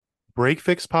Break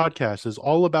Fix Podcast is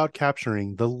all about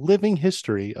capturing the living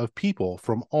history of people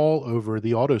from all over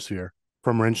the autosphere,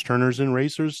 from wrench turners and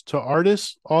racers to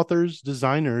artists, authors,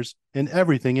 designers, and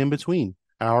everything in between.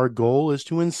 Our goal is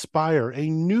to inspire a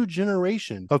new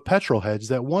generation of petrol heads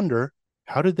that wonder,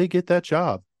 how did they get that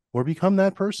job or become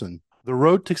that person? The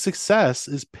road to success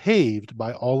is paved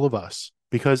by all of us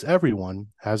because everyone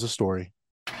has a story.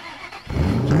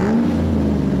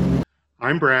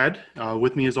 I'm Brad.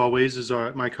 With me, as always, is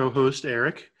my co host,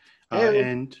 Eric. Hey,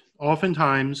 And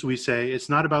oftentimes we say it's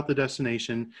not about the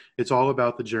destination, it's all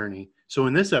about the journey. So,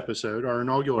 in this episode, our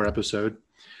inaugural episode,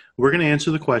 we're going to answer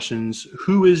the questions: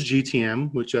 who is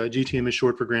GTM, which GTM is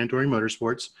short for Grand Touring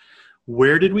Motorsports,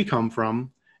 where did we come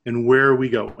from, and where are we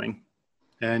going?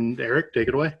 And Eric, take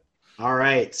it away. all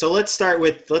right. So let's start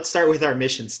with our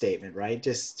mission statement, right?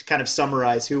 Just to kind of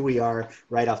summarize who we are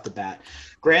right off the bat.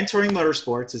 Grand Touring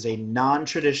Motorsports is a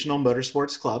non-traditional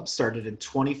motorsports club started in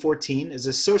 2014 as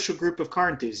a social group of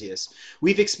car enthusiasts.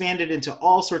 We've expanded into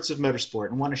all sorts of motorsport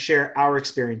and want to share our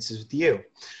experiences with you.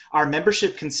 Our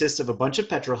membership consists of a bunch of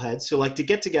petrol heads who like to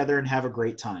get together and have a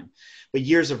great time. But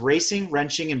years of racing,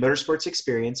 wrenching, and motorsports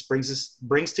experience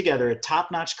brings together a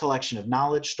top-notch collection of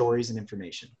knowledge, stories, and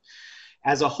information.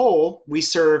 As a whole, we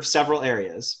serve several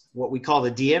areas, what we call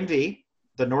the DMV,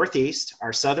 the Northeast,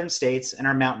 our southern states, and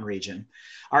our mountain region.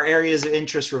 Our areas of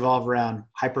interest revolve around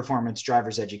high performance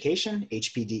drivers education,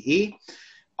 HPDE,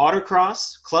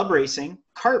 autocross, club racing,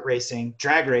 kart racing,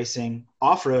 drag racing,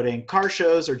 off-roading, car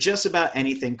shows, or just about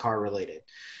anything car related.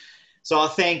 So I'll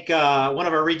thank one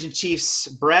of our region chiefs,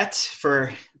 Brett,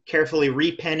 for carefully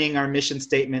repenning our mission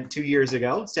statement 2 years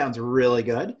ago. Sounds really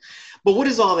good. But what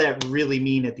does all that really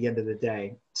mean at the end of the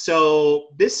day? So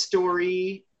this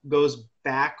story goes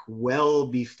back well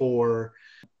before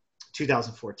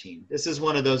 2014. This is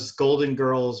one of those Golden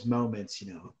Girls moments,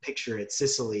 picture it,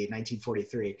 Sicily,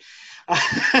 1943.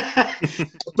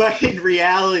 But in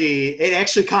reality, it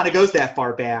actually kind of goes that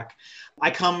far back. I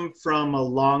come from a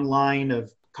long line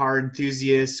of car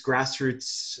enthusiasts,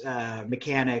 grassroots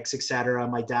mechanics, etc.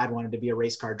 My dad wanted to be a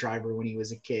race car driver when he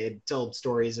was a kid, told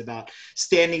stories about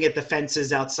standing at the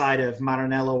fences outside of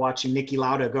Maranello watching Niki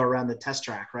Lauda go around the test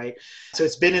track, right? So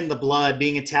it's been in the blood,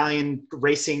 being Italian,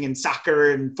 racing and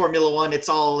soccer and Formula One, it's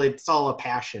all a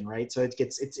passion, right? So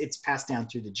it's passed down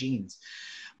through the genes.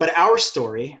 But our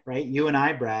story, right, you and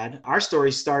I, Brad, our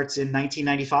story starts in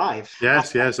 1995.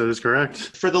 Yes, that is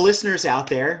correct. For the listeners out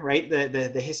there, right, the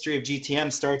history of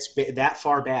GTM starts that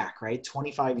far back, right,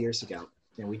 25 years ago.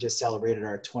 And we just celebrated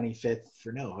our 25th,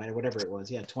 or no, whatever it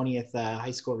was, 20th high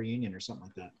school reunion or something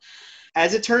like that.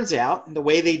 As it turns out, the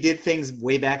way they did things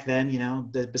way back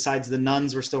then, besides the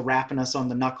nuns were still rapping us on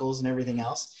the knuckles and everything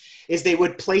else, is they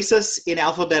would place us in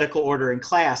alphabetical order in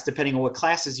class, depending on what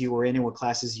classes you were in and what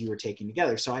classes you were taking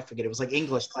together. So I forget, it was like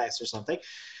English class or something.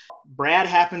 Brad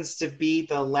happens to be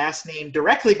the last name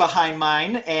directly behind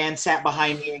mine and sat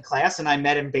behind me in class. And I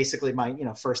met him basically my,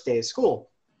 first day of school.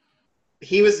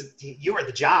 You were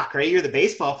the jock, right? You're the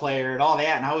baseball player and all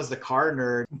that. And I was the car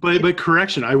nerd. But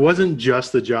correction, I wasn't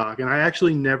just the jock, and I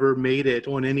actually never made it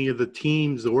on any of the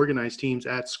teams, the organized teams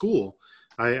at school.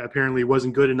 I apparently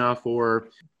wasn't good enough, or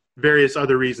various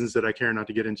other reasons that I care not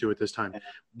to get into at this time.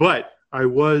 But I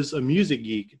was a music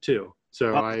geek too.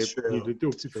 So Oh, I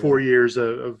that's 4 years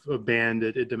of band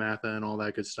at DeMatha and all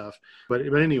that good stuff. But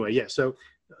anyway, yeah. So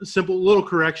simple little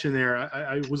correction there.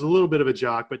 I was a little bit of a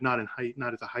jock, but not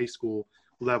not at the high school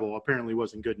level. Apparently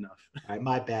wasn't good enough. All right,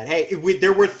 my bad. Hey,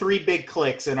 there were three big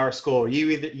cliques in our school.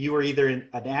 You were either an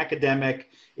academic,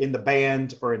 in the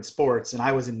band, or in sports, and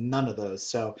I was in none of those.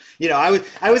 So I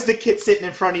was the kid sitting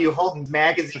in front of you holding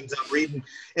magazines up, reading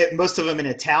it, most of them in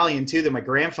Italian too, that my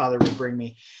grandfather would bring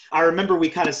me. I remember we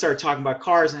kind of started talking about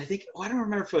cars, and I don't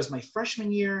remember if it was my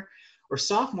freshman year or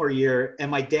sophomore year, and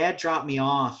my dad dropped me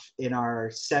off in our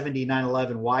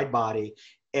 7911 wide body,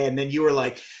 and then you were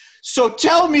like, so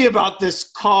tell me about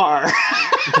this car.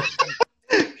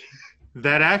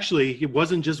 That actually, it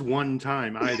wasn't just one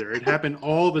time either. It happened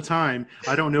all the time.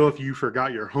 I don't know if you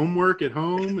forgot your homework at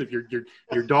home, if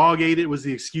your dog ate it was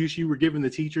the excuse you were giving the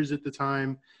teachers at the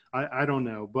time. I don't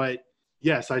know. But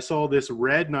yes, I saw this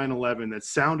red 911 that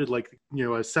sounded like, a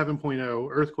 7.0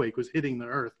 earthquake was hitting the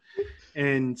earth.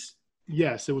 And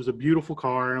yes, it was a beautiful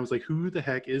car. And I was like, who the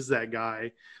heck is that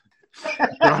guy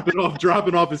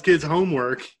dropping off his kid's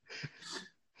homework?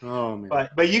 Oh man.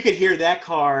 But you could hear that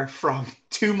car from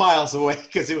 2 miles away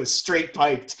because it was straight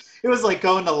piped. It was like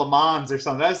going to Le Mans or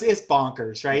something. It's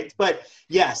bonkers, right? But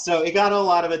yeah, so it got a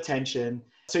lot of attention.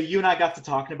 So you and I got to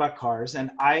talking about cars,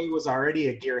 and I was already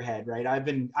a gearhead, right? I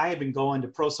had been going to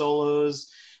Pro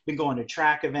Solos, been going to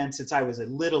track events since I was a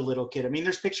little kid. I mean,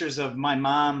 there's pictures of my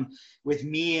mom with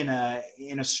me in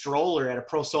a stroller at a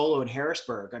Pro Solo in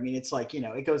Harrisburg. I mean, it's like,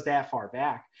 it goes that far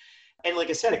back. And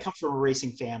like I said, it comes from a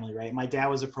racing family, right? My dad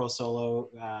was a Pro Solo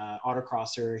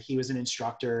autocrosser. He was an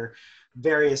instructor,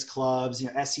 various clubs,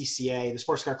 SCCA, the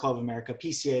Sports Car Club of America,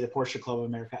 PCA, the Porsche Club of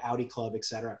America, Audi Club,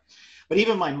 etc. But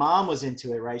even my mom was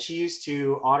into it, right? She used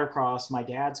to autocross my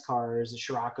dad's cars, the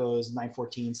Scirocco's,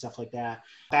 914, stuff like that,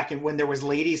 back when there was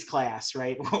ladies class,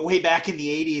 right? Way back in the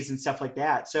 80s and stuff like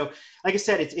that. So like I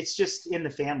said, it's just in the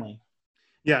family.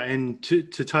 Yeah, and to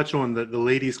touch on the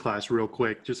ladies class real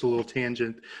quick, just a little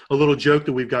tangent, a little joke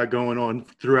that we've got going on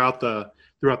throughout the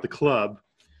club.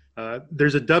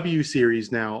 There's a W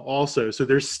series now also, so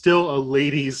there's still a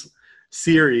ladies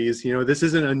series. This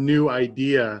isn't a new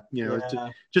idea.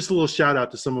 Just a little shout out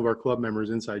to some of our club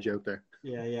members. Inside joke there.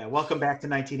 Yeah. Welcome back to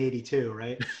 1982,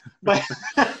 right?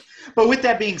 But with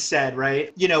that being said,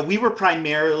 right, we were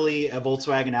primarily a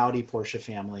Volkswagen, Audi, Porsche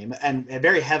family, and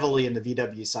very heavily in the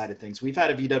VW side of things. We've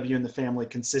had a VW in the family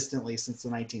consistently since the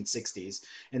 1960s,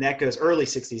 and that goes early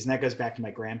 60s, and that goes back to my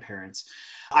grandparents.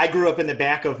 I grew up in the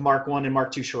back of Mark I and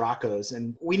Mark II Scirocco's,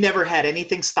 and we never had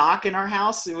anything stock in our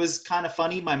house. It was kind of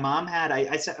funny. My mom had,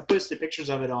 I posted pictures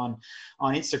of it on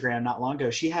Instagram not long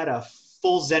ago. She had a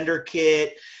full Zender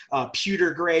kit,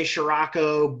 pewter gray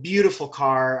Scirocco, beautiful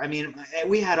car. I mean,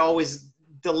 we had always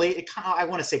I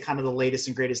want to say kind of the latest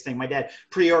and greatest thing. My dad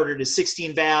pre-ordered a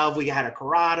 16 valve. We had a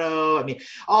Corrado. I mean,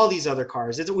 all these other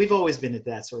cars. We've always been at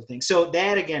that sort of thing. So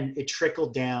that, again, it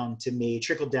trickled down to me,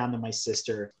 trickled down to my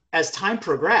sister. As time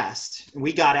progressed,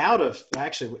 we got out of,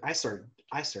 actually, I started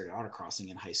autocrossing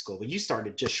in high school, but you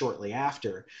started just shortly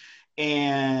after.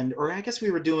 Or I guess we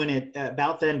were doing it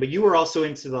about then, but you were also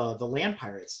into the Land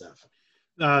Pirate stuff.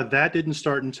 That didn't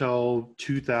start until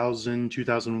 2000,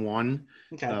 2001.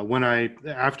 Okay.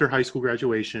 After high school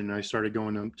graduation, I started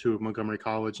going to Montgomery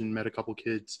College and met a couple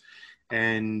kids.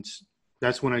 And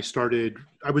that's when I started.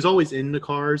 I was always into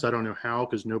cars. I don't know how,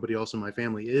 because nobody else in my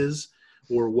family is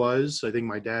or was. I think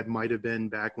my dad might have been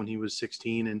back when he was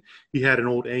 16, and he had an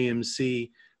old AMC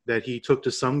that he took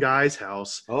to some guy's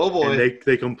house. Oh boy. And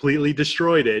they completely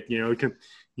destroyed it.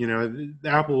 The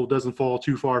apple doesn't fall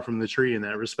too far from the tree in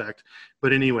that respect.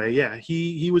 But anyway, yeah,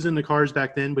 he was into cars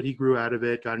back then, but he grew out of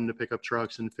it, got into pickup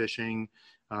trucks and fishing,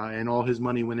 and all his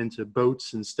money went into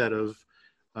boats instead of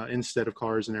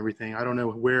cars and everything. I don't know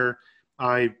where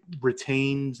I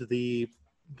retained the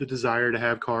desire to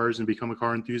have cars and become a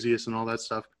car enthusiast and all that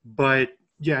stuff. But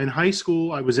yeah, in high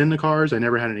school, I was into cars. I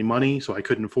never had any money, so I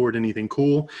couldn't afford anything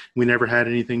cool. We never had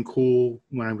anything cool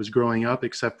when I was growing up,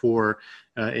 except for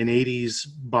an 80s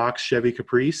box Chevy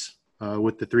Caprice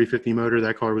with the 350 motor.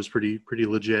 That car was pretty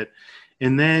legit.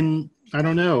 And then, I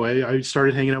don't know, I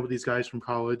started hanging out with these guys from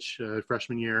college,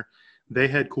 freshman year. They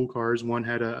had cool cars. One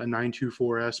had a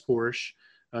 924S Porsche.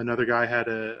 Another guy had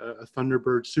a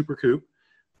Thunderbird Super Coupe.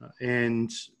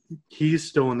 And he's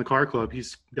still in the car club.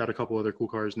 He's got a couple other cool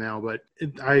cars now. But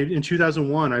in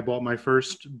 2001, I bought my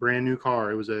first brand new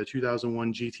car. It was a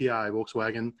 2001 GTI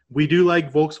Volkswagen. We do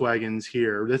like Volkswagens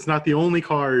here. That's not the only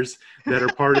cars that are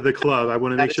part of the club. I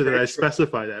want to make sure that I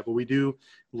specify that. But we do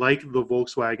like the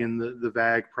Volkswagen, the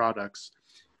VAG products.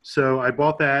 So I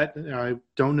bought that. I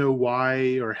don't know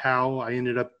why or how I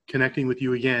ended up connecting with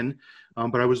you again.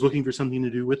 But I was looking for something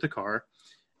to do with the car.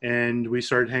 And we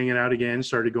started hanging out again,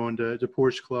 started going to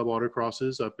Porsche Club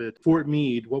autocrosses up at Fort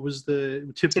Meade. What was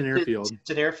the Tipton Airfield?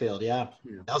 Tipton Airfield, yeah.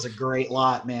 That was a great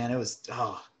lot, man. It was,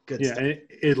 good stuff. Yeah,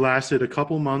 it lasted a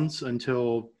couple months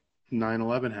until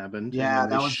 9/11 happened. Yeah,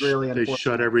 that was really unfortunate. They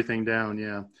shut everything down,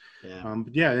 yeah.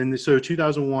 Yeah. And so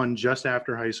 2001, just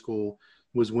after high school,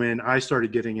 was when I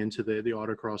started getting into the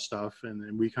autocross stuff, and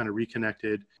then we kind of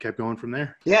reconnected, kept going from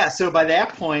there. Yeah, so by that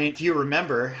point, if you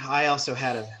remember, I also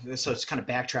had so it's kind of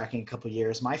backtracking a couple of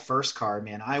years. My first car,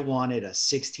 man, I wanted a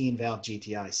 16-valve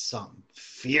GTI, something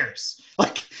fierce.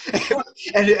 Like,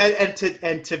 and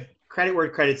to credit where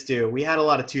credit's due, we had a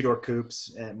lot of two-door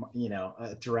coupes,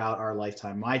 throughout our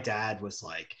lifetime. My dad was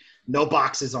like, no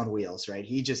boxes on wheels, right?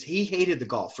 He hated the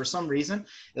Golf for some reason.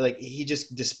 Like, he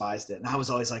just despised it. And I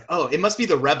was always like, oh, it must be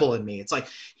the rebel in me. It's like,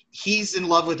 he's in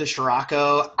love with the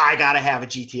Scirocco. I got to have a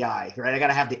GTI, right? I got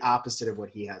to have the opposite of what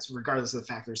he has, regardless of the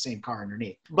fact they're the same car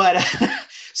underneath. But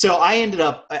so I ended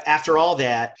up, after all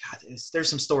that, there's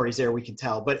some stories there we can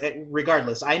tell. But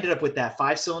regardless, I ended up with that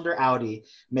 5-cylinder Audi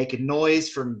making noise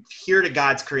from here to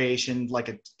God's creation, like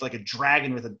a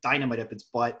dragon with a dynamite up its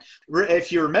butt.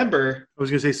 If you remember. I was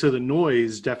going to say, so the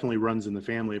noise definitely runs in the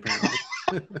family, apparently.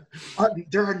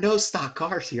 There are no stock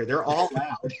cars here. They're all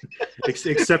loud.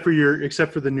 except for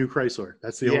the new Chrysler.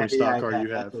 That's the only stock car you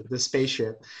have. The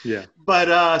spaceship. Yeah.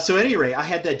 But so at any rate, I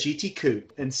had that GT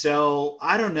Coupe, and so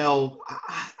I don't know.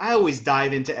 I always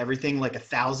dive into everything like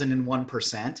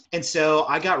 1,001%, and so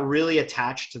I got really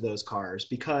attached to those cars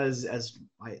because, as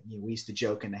we used to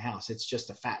joke in the house, it's just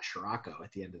a fat Scirocco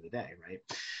at the end of the day, right?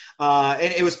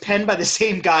 And it was penned by the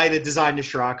same guy that designed the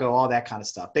Scirocco, all that kind of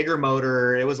stuff. Bigger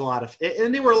motor. It was a lot of,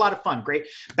 and they were a lot of fun. Great,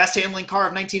 best handling car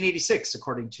of 1986,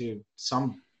 according to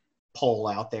some poll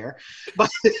out there.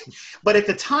 But at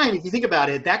the time, if you think about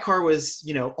it, that car was,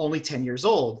 only 10 years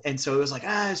old. And so it was like,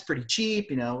 it's pretty cheap,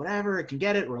 whatever, I can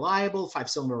get it, reliable,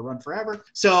 5-cylinder will run forever.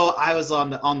 So I was on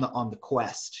the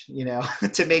quest,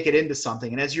 to make it into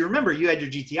something. And as you remember, you had your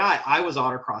GTI, I was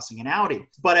autocrossing an Audi.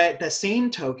 But at the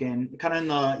same token, kind of in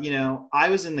the, I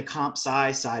was in the comp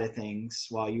sci side of things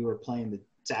while you were playing the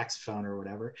saxophone or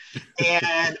whatever.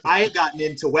 And I had gotten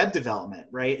into web development,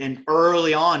 right? And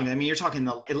early on, I mean, you're talking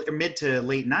the mid to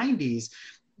late 90s,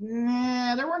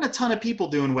 there weren't a ton of people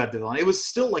doing web development. It was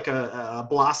still like a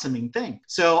blossoming thing.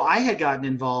 So I had gotten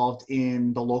involved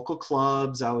in the local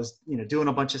clubs. I was, doing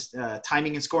a bunch of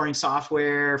timing and scoring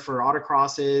software for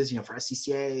autocrosses, for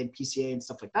SCCA and PCA and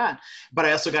stuff like that. But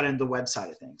I also got into the web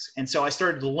side of things. And so I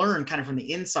started to learn kind of from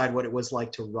the inside what it was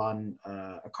like to run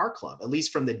a car club, at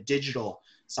least from the digital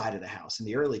side of the house in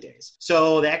the early days.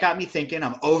 So that got me thinking.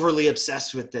 I'm overly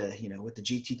obsessed with the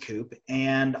GT Coupe,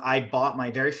 and I bought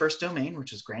my very first domain,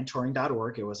 which was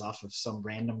grandtouring.org. It was off of some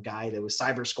random guy that was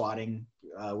cyber squatting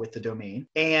with the domain.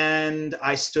 And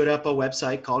I stood up a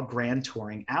website called Grand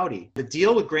Touring Audi. The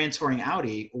deal with Grand Touring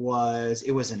Audi was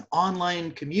it was an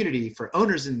online community for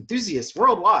owners and enthusiasts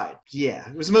worldwide. Yeah,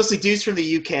 it was mostly dudes from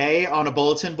the UK on a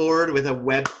bulletin board with a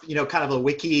web, kind of a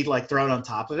wiki like thrown on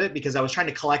top of it, because I was trying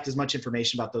to collect as much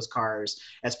information about those cars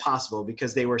as possible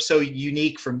because they were so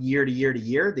unique from year to year to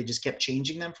year. They just kept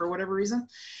changing them for whatever reason.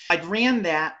 I ran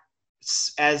that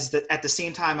at the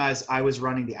same time as I was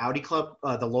running the Audi Club,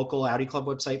 the local Audi Club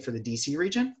website for the DC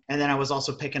region. And then I was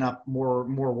also picking up more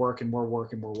work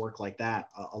like that,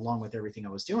 along with everything I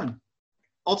was doing.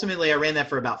 Ultimately, I ran that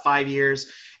for about 5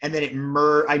 years, and then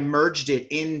I merged it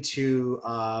into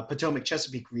Potomac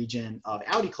Chesapeake region of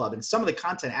Audi Club, and some of the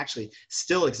content actually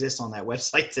still exists on that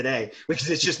website today, because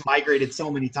it's just migrated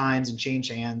so many times and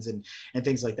changed hands and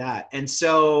things like that. And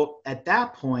so at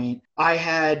that point, I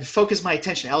had focused my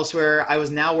attention elsewhere. I was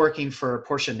now working for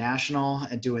Porsche National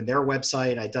and doing their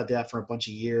website. I did that for a bunch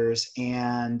of years,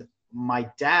 and my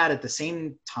dad at the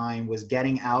same time was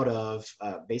getting out of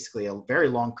basically a very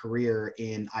long career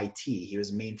in IT. He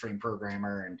was a mainframe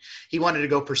programmer, and he wanted to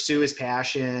go pursue his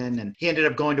passion, and he ended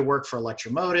up going to work for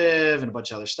Electromotive and a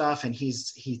bunch of other stuff. And he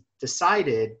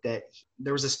decided that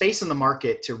there was a space in the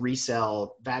market to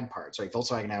resell VAG parts, right?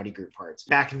 Volkswagen Audi Group parts.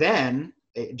 Back then,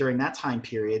 during that time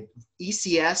period,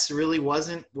 ECS really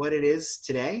wasn't what it is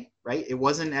today, right? It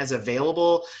wasn't as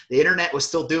available. The internet was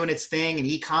still doing its thing, and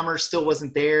e-commerce still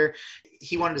wasn't there.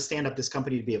 He wanted to stand up this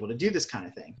company to be able to do this kind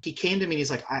of thing. He came to me and he's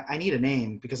like, I need a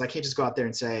name, because I can't just go out there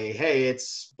and say, hey,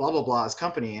 it's blah, blah, blah's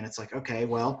company. And it's like, okay,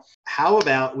 well, how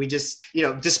about we just,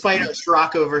 despite our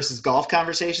Scirocco versus Golf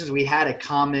conversations, we had a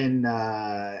common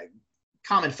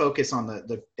focus on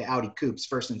the Audi coupes,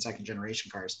 first and second generation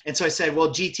cars. And so I said, well,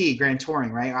 GT, Grand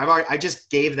Touring, right? I just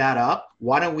gave that up.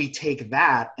 Why don't we take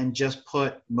that and just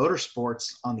put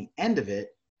motorsports on the end of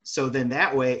it? So then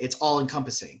that way it's all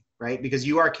encompassing, right? Because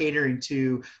you are catering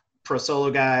to pro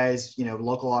solo guys,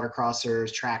 local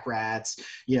autocrossers, track rats,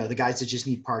 the guys that just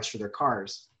need parts for their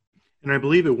cars. And I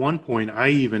believe at one point I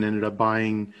even ended up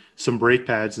buying some brake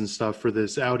pads and stuff for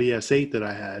this Audi S8 that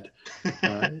I had.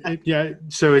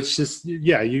 So it's just,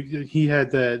 he had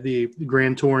the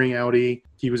Grand Touring Audi.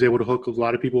 He was able to hook a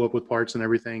lot of people up with parts and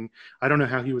everything. I don't know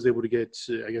how he was able to get,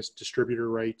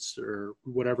 distributor rights or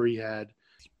whatever he had.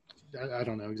 I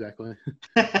don't know exactly.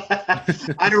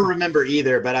 I don't remember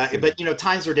either, but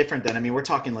times were different then. I mean, we're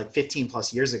talking like 15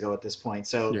 plus years ago at this point.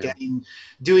 So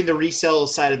doing the resale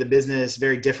side of the business,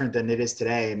 very different than it is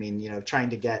today. I mean, trying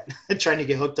to get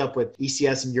hooked up with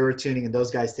ECS and Eurotuning and those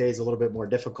guys today is a little bit more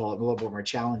difficult and a little bit more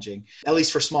challenging, at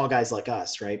least for small guys like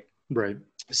us, right? Right.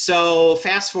 So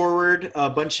fast forward a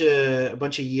bunch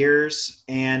of years,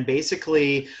 and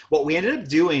basically what we ended up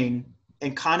doing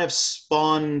and kind of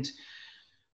spawned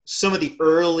some of the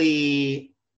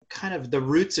early kind of the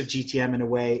roots of GTM in a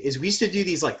way is we used to do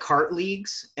these like kart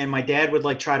leagues, and my dad would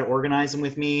like try to organize them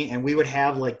with me, and we would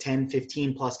have like 10,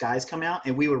 15 plus guys come out,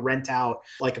 and we would rent out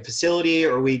like a facility,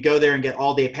 or we'd go there and get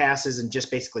all day passes and just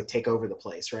basically take over the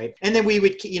place, right? And then we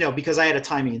would, you know, because I had a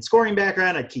timing and scoring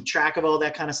background, I'd keep track of all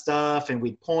that kind of stuff, and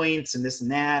we'd points and this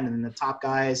and that, and then the top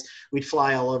guys, we'd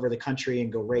fly all over the country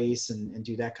and go race and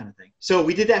do that kind of thing. So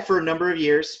we did that for a number of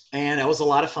years, and it was a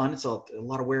lot of fun. It's a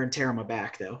lot of wear and tear on my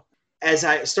back though. As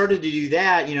I started to do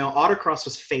that, you know, autocross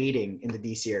was fading in the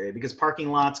DC area because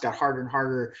parking lots got harder and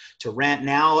harder to rent.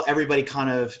 Now everybody kind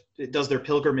of does their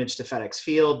pilgrimage to FedEx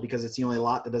Field because it's the only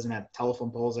lot that doesn't have telephone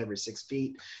poles every 6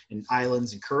 feet and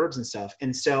islands and curbs and stuff.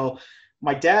 And so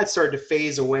my dad started to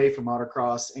phase away from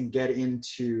autocross and get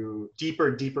into deeper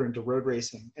and deeper into road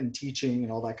racing and teaching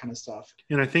and all that kind of stuff.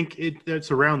 And I think that's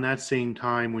around that same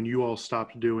time when you all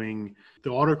stopped doing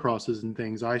the autocrosses and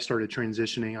things, I started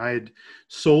transitioning. I had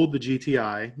sold the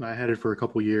GTI. I had it for a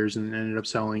couple of years and ended up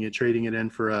selling it, trading it in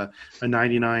for a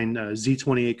 99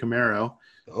 Z28 Camaro.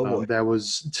 Oh boy. That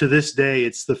was, to this day,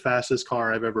 it's the fastest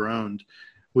car I've ever owned,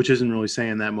 which isn't really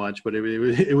saying that much, but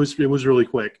it was really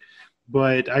quick.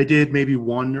 But I did maybe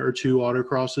 1 or 2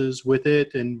 autocrosses with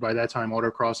it. And by that time,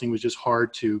 autocrossing was just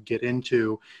hard to get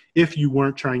into if you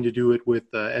weren't trying to do it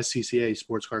with SCCA,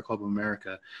 Sports Car Club of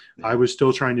America. Yeah. I was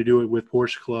still trying to do it with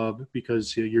Porsche Club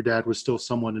because your dad was still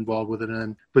somewhat involved with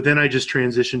it. But then I just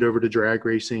transitioned over to drag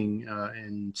racing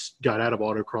and got out of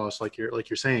autocross, like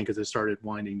you're saying, because it started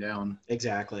winding down.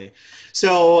 Exactly.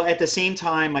 So at the same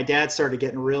time, my dad started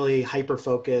getting really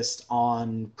hyper-focused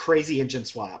on crazy engine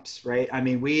swaps, right? I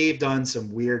mean, we've done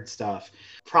some weird stuff.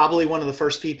 Probably one of the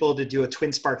first people to do a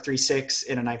twin spark 3.6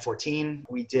 in a 914.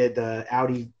 We did the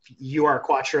Audi UR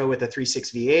Quattro with a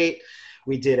 3.6 V8.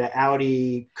 We did an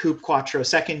Audi Coupe Quattro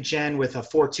second gen with a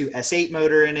 4.2 S8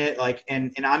 motor in it.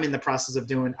 And I'm in the process of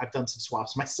I've done some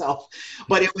swaps myself,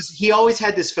 but he always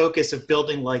had this focus of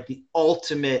building like the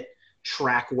ultimate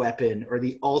track weapon or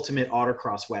the ultimate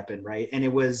autocross weapon, right? And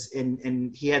it was,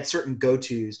 and he had certain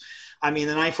go-tos. I mean,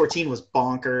 the 914 was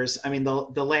bonkers. I mean,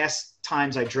 the last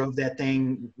times I drove that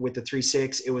thing with the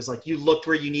 3.6, it was like you looked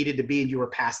where you needed to be and you were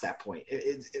past that point.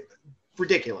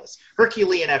 Ridiculous.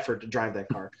 Herculean effort to drive that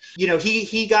car. You know,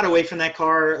 he got away from that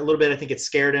car a little bit. I think it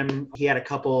scared him. He had a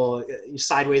couple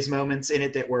sideways moments in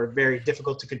it that were very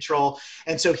difficult to control.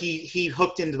 And so he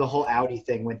hooked into the whole Audi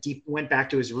thing, went back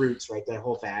to his roots, right? That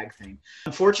whole VAG thing.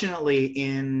 Unfortunately,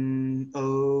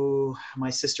 my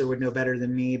sister would know better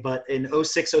than me, but in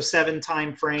 06, 07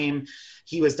 timeframe,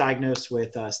 he was diagnosed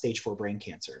with stage 4 brain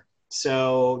cancer.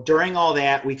 So during all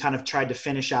that, we kind of tried to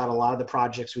finish out a lot of the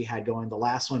projects we had going. The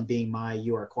last one being my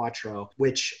UR Quattro,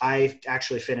 which I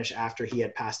actually finished after he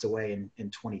had passed away in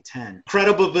 2010.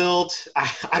 Incredible build.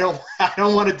 I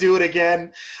don't want to do it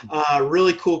again.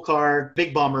 Really cool car.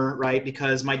 Big bummer, right?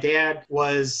 Because my dad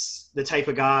was the type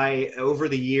of guy over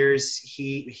the years,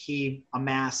 he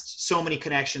amassed so many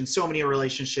connections, so many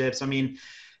relationships. I mean,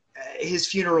 his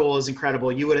funeral is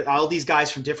incredible. All these guys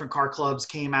from different car clubs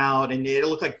came out, and it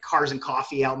looked like Cars and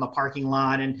Coffee out in the parking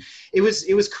lot, and it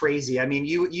was crazy. I mean,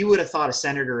 you would have thought a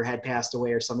senator had passed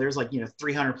away or something. There was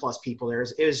 300 plus people there.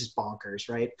 It was just bonkers,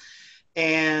 right?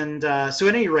 And so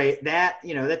at any rate, that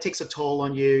takes a toll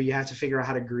on you. You have to figure out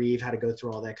how to grieve, how to go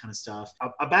through all that kind of stuff.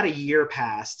 About a year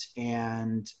passed,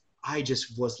 and I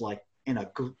just was like in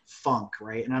a funk,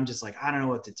 right? And I'm just like, I don't know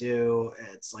what to do.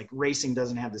 It's like racing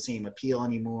doesn't have the same appeal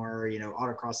anymore.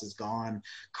 Autocross is gone,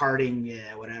 karting,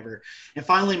 yeah, whatever. And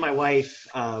finally my wife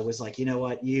was like, you know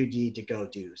what, you need to go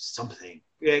do something.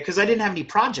 Yeah, because I didn't have any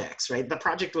projects, right? The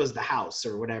project was the house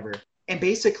or whatever. And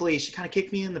basically she kind of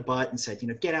kicked me in the butt and said,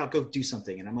 get out, go do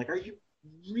something. And I'm like, are you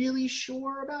really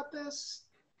sure about this?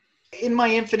 In my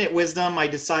infinite wisdom, I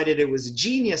decided it was a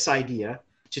genius idea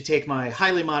to take my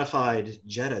highly modified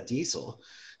Jetta diesel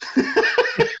and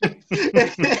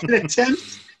attempt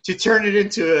to turn it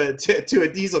into a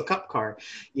diesel cup car.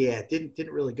 Yeah, it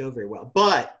didn't really go very well.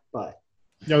 But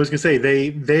I was gonna say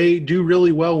they do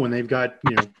really well when they've got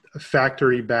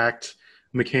factory backed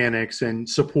mechanics and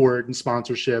support and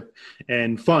sponsorship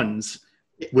and funds,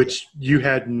 which you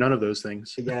had none of those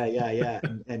things. Yeah,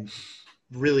 and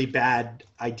really bad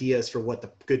ideas for what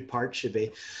the good part should be.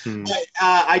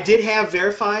 I did have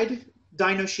verified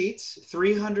dyno sheets,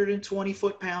 320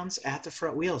 foot-pounds at the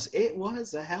front wheels. It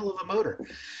was a hell of a motor.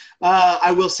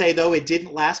 I will say, though, it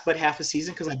didn't last but half a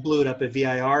season because I blew it up at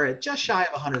VIR at just shy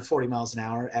of 140 miles an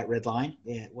hour at Redline.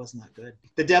 Yeah, it was not good.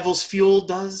 The Devil's Fuel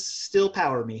does still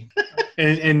power me.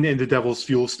 and the Devil's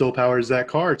Fuel still powers that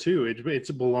car, too.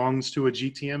 It belongs to a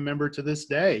GTM member to this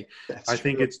day. I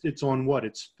think it's on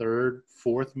its third,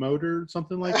 fourth motor,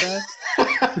 something like that.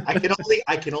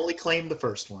 I can only claim the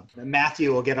first one.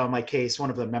 Matthew will get on my case. One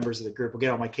of the members of the group will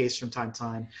get on my case from time to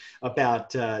time about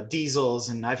diesels,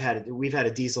 and we've had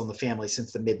a diesel in the family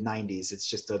since the mid '90s. It's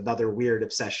just another weird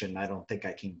obsession. I don't think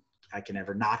I can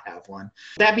ever not have one.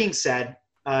 That being said,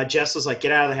 Jess was like,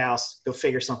 "Get out of the house, go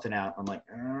figure something out." I'm like,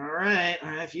 all right,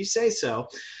 if you say so.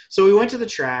 So we went to the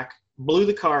track, blew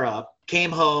the car up,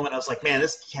 came home, and I was like, man,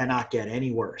 this cannot get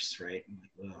any worse, right?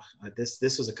 I'm like,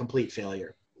 this was a complete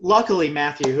failure. Luckily,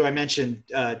 Matthew, who I mentioned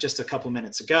just a couple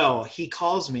minutes ago, he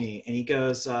calls me and he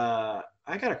goes, I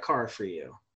got a car for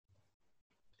you.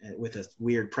 With a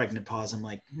weird pregnant pause, I'm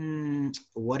like,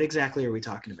 what exactly are we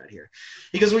talking about here?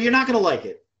 He goes, well, you're not going to like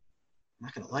it. I'm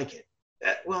not going to like it.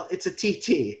 Well, it's a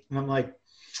TT. And I'm like,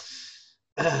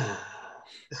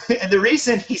 and the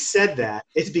reason he said that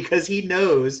is because he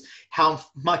knows how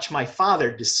much my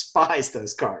father despised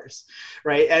those cars,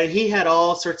 right? And he had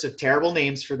all sorts of terrible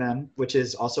names for them, which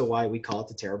is also why we call it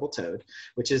the Terrible Toad,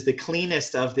 which is the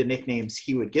cleanest of the nicknames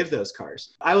he would give those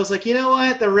cars. I was like, you know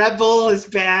what? The Red Bull is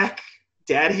back.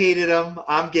 Dad hated him.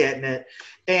 I'm getting it.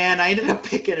 And I ended up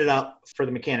picking it up for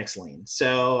the mechanics lane.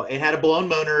 So it had a blown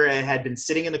motor. It had been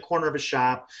sitting in the corner of a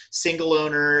shop, single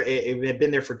owner. It had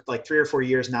been there for like 3 or 4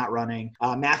 years, not running.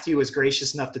 Matthew was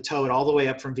gracious enough to tow it all the way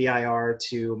up from VIR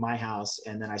to my house.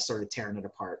 And then I started tearing it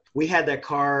apart. We had that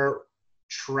car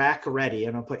track ready.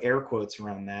 I'm going to put air quotes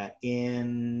around that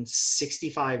in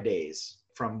 65 days.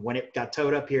 From when it got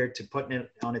towed up here to putting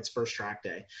it on its first track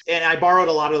day. And I borrowed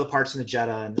a lot of the parts in the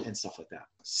Jetta and stuff like that.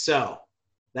 So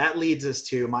that leads us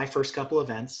to my first couple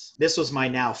events. This was my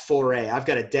now foray. I've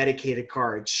got a dedicated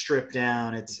car. It's stripped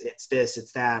down. It's this,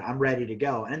 it's that. I'm ready to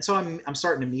go. And so I'm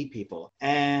starting to meet people.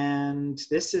 And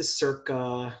this is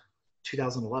circa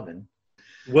 2011.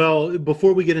 Well,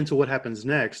 before we get into what happens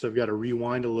next, I've got to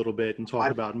rewind a little bit and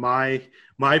talk about my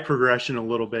progression a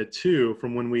little bit too.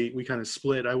 From when we kind of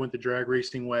split, I went the drag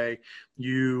racing way.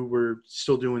 You were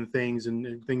still doing things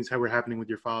and things that were happening with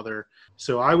your father.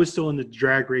 So I was still into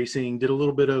drag racing, did a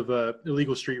little bit of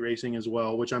illegal street racing as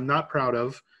well, which I'm not proud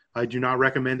of. I do not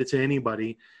recommend it to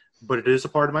anybody, but it is a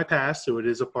part of my past. So it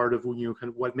is a part of, kind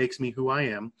of what makes me who I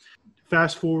am.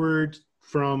 Fast forward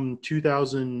from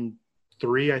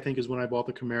 2003, I think, is when I bought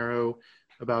the Camaro.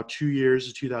 About 2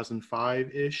 years to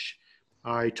 2005-ish,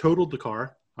 I totaled the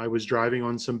car. I was driving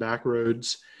on some back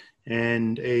roads,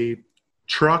 and a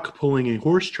truck pulling a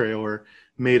horse trailer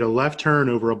made a left turn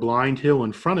over a blind hill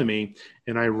in front of me,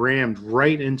 and I rammed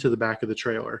right into the back of the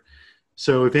trailer.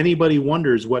 So if anybody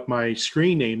wonders what my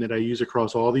screen name that I use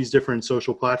across all these different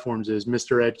social platforms is,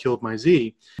 Mr. Ed killed my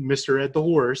Z. Mr. Ed the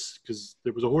horse, because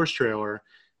there was a horse trailer,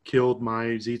 killed my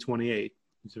Z28.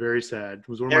 It's very sad. It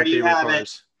was one of my favorite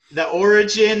cars. The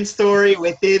origin story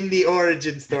within the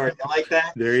origin story. I like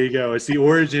that. There you go. It's the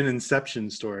origin inception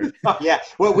story. Oh, yeah.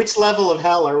 Well, which level of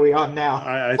hell are we on now?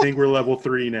 I think we're level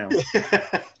 3 now.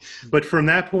 But from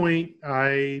that point,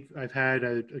 I've had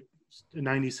a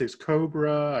 96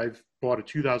 Cobra. I've bought a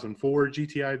 2004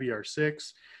 GTI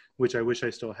VR6, which I wish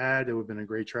I still had. It would have been a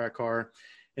great track car.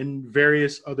 And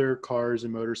various other cars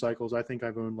and motorcycles. I think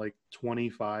I've owned like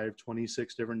 25,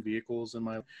 26 different vehicles in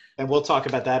my life. And we'll talk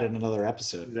about that in another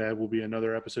episode. That will be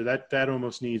another episode. That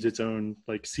almost needs its own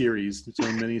like series, its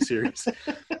own mini series.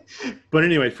 But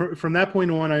anyway, from that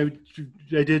point on, I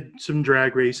did some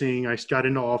drag racing. I got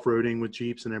into off-roading with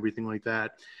Jeeps and everything like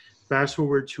that. Fast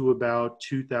forward to about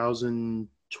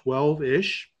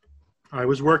 2012-ish. I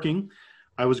was working.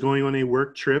 I was going on a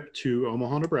work trip to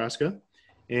Omaha, Nebraska.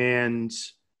 And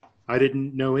I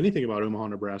didn't know anything about Omaha,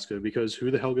 Nebraska, because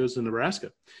who the hell goes to Nebraska?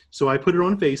 So I put it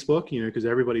on Facebook, because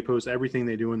everybody posts everything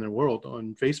they do in their world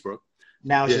on Facebook.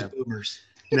 Now it's just boomers.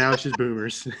 Now it's just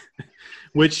boomers,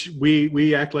 which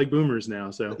we act like boomers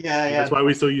now. So that's why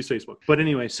we still use Facebook. But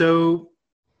anyway, so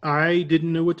I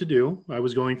didn't know what to do. I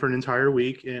was going for an entire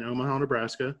week in Omaha,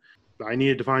 Nebraska. I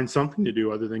needed to find something to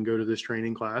do other than go to this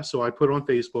training class. So I put on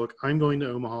Facebook, I'm going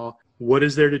to Omaha. What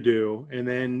is there to do? And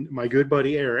then my good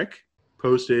buddy Eric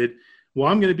posted,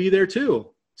 well, I'm going to be there too.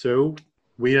 So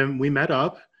we met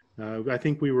up. I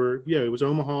think it was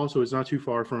Omaha, so it's not too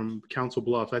far from Council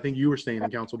Bluffs. I think you were staying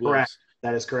in Council Bluffs. Correct.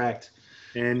 That is correct.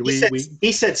 And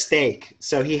he said steak,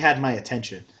 so he had my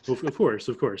attention. Of course.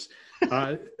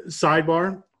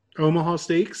 Sidebar, Omaha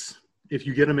steaks, if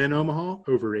you get them in Omaha,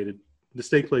 overrated. The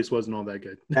steak place wasn't all that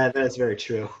good. That's very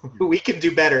true. We can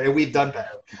do better, and we've done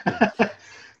better.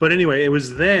 But anyway, it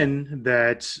was then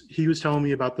that he was telling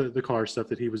me about the car stuff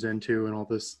that he was into and all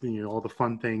this, all the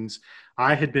fun things.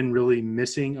 I had been really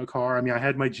missing a car. I mean, I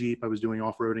had my Jeep. I was doing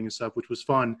off-roading and stuff, which was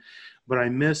fun, but I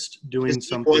missed doing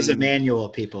something. It was a manual,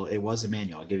 people. It was a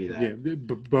manual. I'll give you that. Yeah,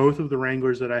 both of the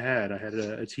Wranglers that I had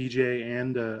a TJ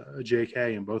and a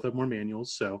JK, and both of them were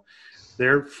manuals. So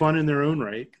they're fun in their own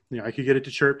right. I could get it to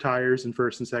chirp tires in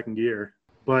first and second gear,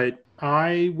 but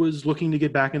I was looking to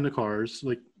get back into cars,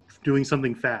 like doing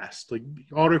something fast, like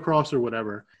autocross or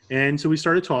whatever. And so we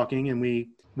started talking, and we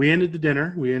ended the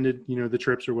dinner. We ended, the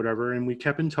trips or whatever, and we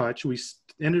kept in touch. We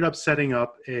ended up setting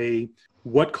up a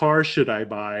 "what car should I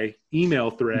buy" email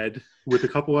thread with a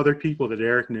couple other people that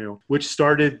Eric knew, which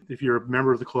started, if you're a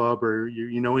member of the club or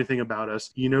you know anything about us,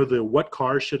 the "what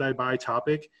car should I buy"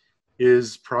 topic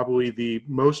is probably the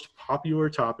most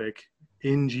popular topic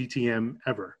in GTM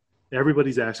ever.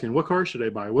 Everybody's asking, what car should I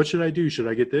buy? What should I do? Should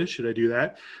I get this? Should I do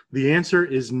that? The answer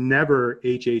is never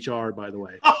HHR, by the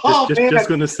way. Just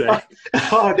going to say.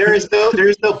 Oh, there is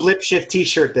no Blip Shift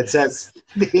T-shirt that says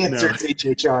the answer is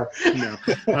HHR. No,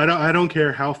 I don't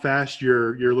care how fast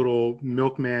your little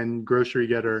milkman grocery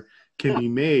getter can be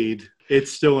made.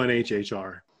 It's still an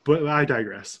HHR. But I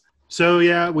digress. So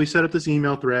yeah, we set up this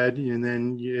email thread, and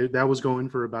then that was going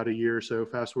for about a year or so.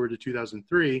 Fast forward to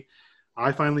 2003.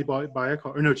 I finally buy a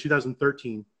car. Or no,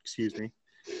 2013. Excuse me.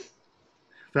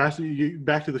 Back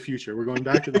to the future. We're going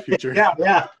back to the future.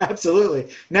 Yeah,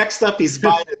 absolutely. Next up, he's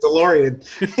buying a DeLorean.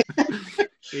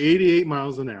 88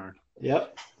 miles an hour.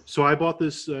 Yep. So I bought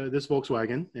this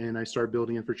Volkswagen, and I started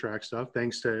building it for track stuff.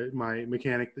 Thanks to my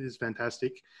mechanic, is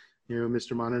fantastic,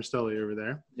 Mr. Monterstelli over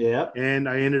there. Yeah. And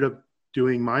I ended up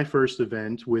doing my first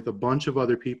event with a bunch of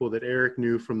other people that Eric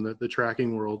knew from the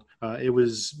tracking world. It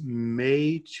was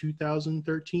May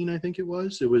 2013, I think it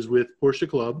was. It was with Porsche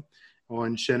Club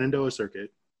on Shenandoah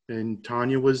Circuit. And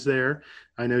Tanya was there.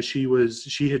 I know she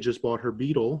had just bought her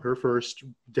Beetle, her first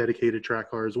dedicated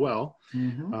track car as well.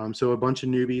 Mm-hmm. So a bunch of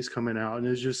newbies coming out, and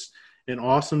it was just an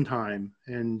awesome time.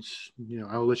 And,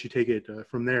 I'll let you take it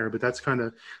from there. But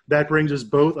that brings us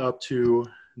both up to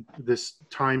this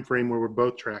time frame where we're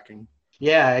both tracking.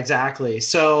 Yeah, exactly.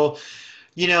 So,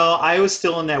 I was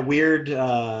still in that weird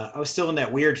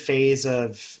phase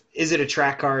of, is it a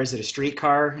track car? Is it a street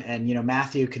car? And,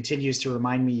 Matthew continues to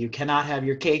remind me, you cannot have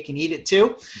your cake and eat it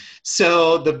too.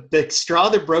 So the straw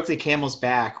that broke the camel's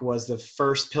back was the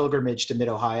first pilgrimage to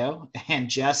Mid-Ohio. And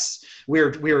Jess, we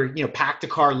were, packed the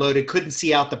car loaded, couldn't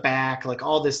see out the back, like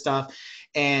all this stuff.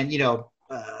 And,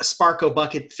 Sparco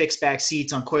bucket fixed back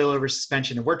seats on coilover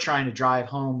suspension, and we're trying to drive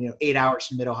home 8 hours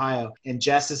from Mid-Ohio, and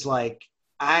Jess is like,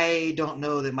 I don't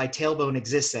know that my tailbone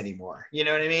exists anymore. You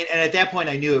know what I mean? And at that point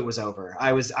I knew it was over.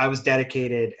 I was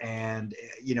dedicated, and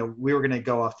we were going to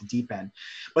go off the deep end.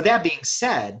 But that being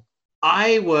said,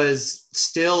 I was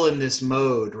still in this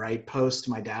mode, right, post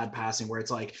my dad passing, where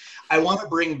it's like, I want to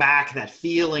bring back that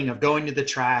feeling of going to the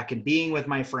track and being with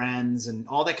my friends and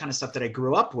all that kind of stuff that I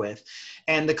grew up with.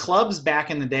 And the clubs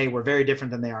back in the day were very different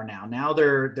than they are now. Now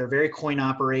they're very coin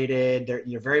operated.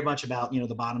 They're very much about,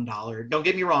 the bottom dollar. Don't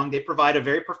get me wrong. They provide a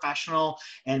very professional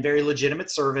and very legitimate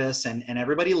service, and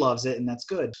everybody loves it, and that's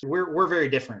good. We're very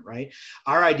different, right?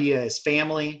 Our idea is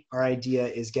family. Our idea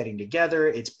is getting together.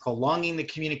 It's prolonging the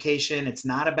communication. It's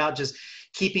not about just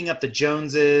keeping up the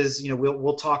Joneses.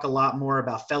 We'll talk a lot more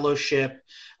about fellowship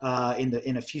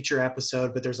in a future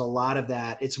episode, but there's a lot of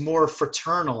that. It's more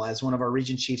fraternal, as one of our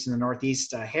region chiefs in the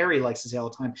Northeast, Harry, likes to say all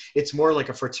the time. It's more like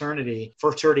a fraternity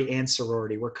and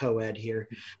sorority. We're co-ed here.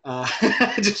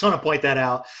 I just want to point that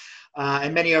out.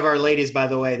 And many of our ladies, by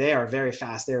the way, they are very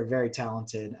fast. They're very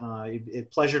talented.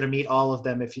 Pleasure to meet all of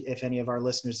them if any of our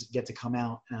listeners get to come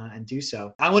out and do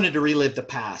so. I wanted to relive the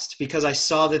past because I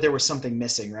saw that there was something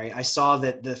missing, right? I saw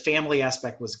that the family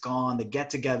aspect was gone, the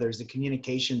get-togethers, the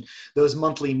communication, those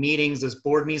monthly meetings, those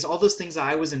board meetings, all those things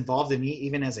I was involved in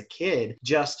even as a kid,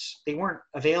 they weren't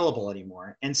available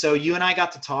anymore. And so you and I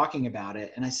got to talking about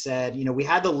it, and I said, we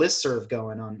had the listserv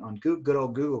going on good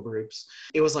old Google Groups.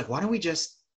 It was like, why don't we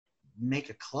just make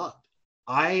a club?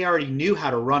 I already knew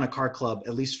how to run a car club,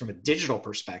 at least from a digital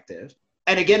perspective.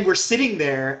 And again, we're sitting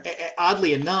there,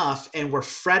 oddly enough, and we're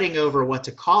fretting over what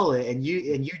to call it. And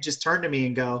you just turn to me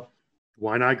and go,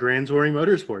 why not Grand Touring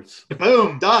Motorsports?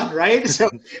 Boom, done, right? So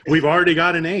we've already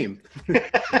got a name.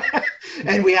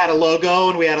 And we had a logo,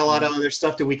 and we had a lot of other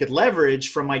stuff that we could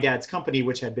leverage from my dad's company,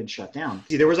 which had been shut down.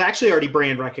 There was actually already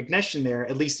brand recognition there,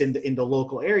 at least in the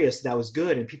local area, so that was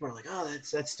good. And people are like, oh,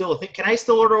 that's still a thing. Can I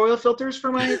still order oil filters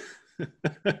for my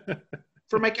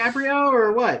for my Cabrio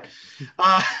or what?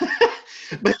 Uh,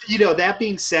 but that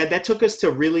being said, that took us to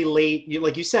really late,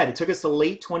 like you said, it took us to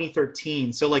late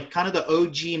 2013. So like kind of the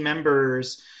OG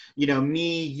members,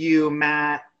 me, you,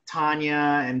 Matt,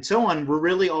 Tanya, and so on, we're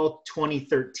really all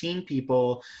 2013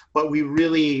 people, but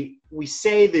we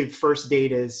say the first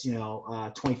date is,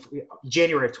 20,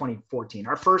 January of 2014.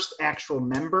 Our first actual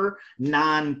member,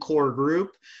 non-core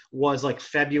group, was like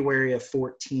February of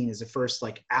 14 is the first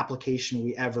like application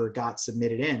we ever got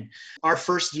submitted in. Our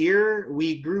first year,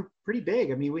 we grew pretty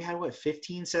big. I mean, we had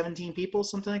 15, 17 people,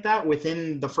 something like that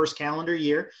within the first calendar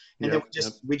year. And then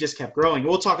we just kept growing.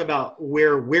 We'll talk about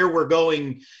where we're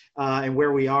going and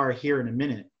where we are here in a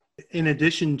minute. In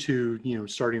addition to,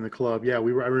 starting the club, I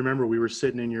remember we were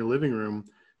sitting in your living room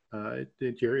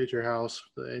at your house,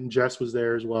 and Jess was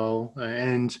there as well.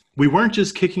 And we weren't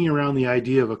just kicking around the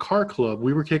idea of a car club.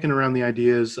 We were kicking around the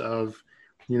ideas of,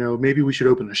 maybe we should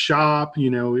open a shop.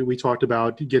 We talked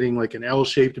about getting like an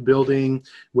L-shaped building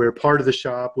where part of the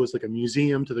shop was like a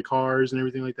museum to the cars and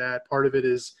everything like that. Part of it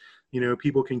is,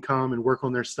 people can come and work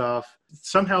on their stuff.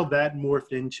 Somehow that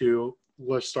morphed into,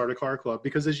 let's start a car club,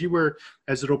 because as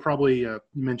it'll probably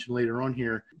mention later on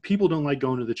here, people don't like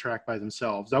going to the track by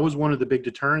themselves. That was one of the big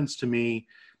deterrents to me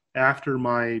after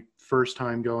my first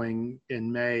time going in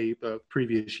May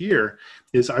previous year.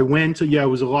 Is I went, it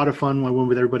was a lot of fun. I went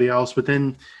with everybody else, but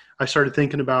then I started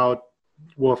thinking about,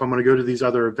 well, if I'm going to go to these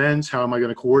other events, how am I going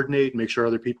to coordinate and make sure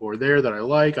other people are there that I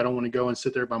like? I don't want to go and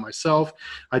sit there by myself.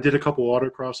 I did a couple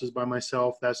autocrosses by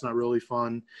myself. That's not really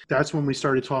fun. That's when we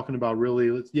started talking about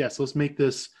let's make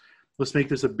this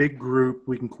a big group.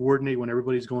 We can coordinate when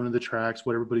everybody's going to the tracks,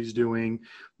 what everybody's doing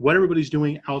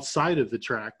outside of the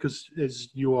track. Because as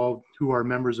you all who are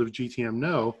members of GTM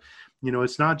know,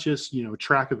 it's not just,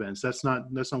 track events. That's not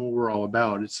what we're all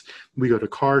about. We go to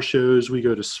car shows, we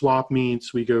go to swap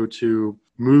meets, we go to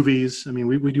movies. I mean,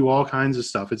 we do all kinds of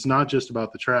stuff. It's not just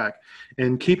about the track.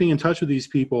 And keeping in touch with these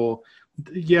people,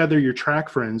 they're your track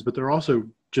friends, but they're also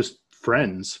just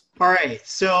friends. All right.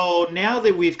 So now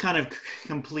that we've kind of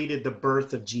completed the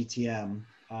birth of GTM,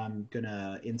 I'm going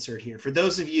to insert here. For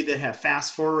those of you that have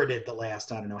fast forwarded the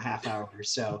last, half hour or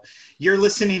so, you're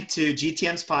listening to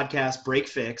GTM's podcast, Break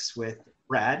Fix, with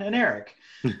Brad and Eric.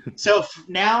 So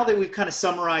now that we've kind of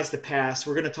summarized the past,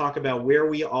 we're going to talk about where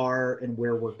we are and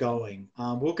where we're going.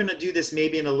 We're going to do this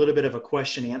maybe in a little bit of a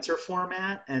question answer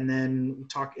format, and then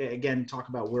talk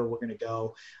about where we're going to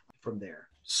go from there.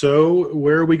 So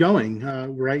where are we going?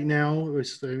 Right now,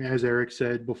 as Eric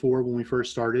said before, when we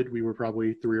first started, we were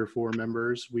probably 3 or 4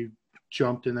 members. We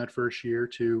jumped in that first year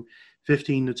to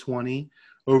 15 to 20.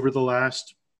 Over the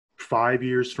last 5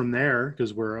 years from there,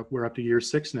 because we're up to year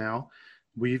 6 now,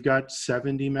 we've got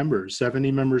 70 members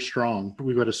strong.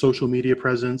 We've got a social media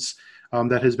presence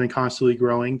that has been constantly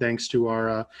growing thanks to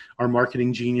our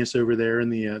marketing genius over there in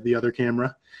the other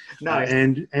camera. Nice.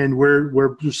 And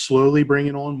we're slowly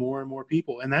bringing on more and more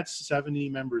people, and that's 70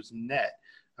 members net.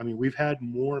 I mean, we've had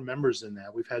more members than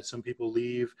that. We've had some people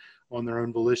leave on their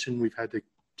own volition. We've had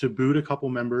to boot a couple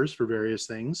members for various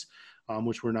things,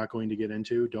 which we're not going to get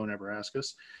into. Don't ever ask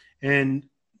us. And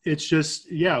it's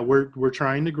just, we're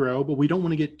trying to grow, but we don't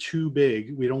want to get too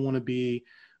big. We don't want to be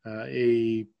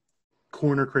a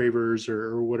Corner Cravers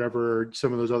or whatever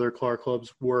some of those other car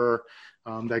clubs were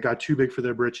that got too big for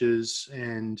their britches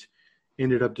and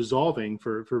ended up dissolving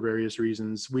for various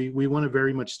reasons. We want to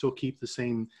very much still keep the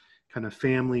same kind of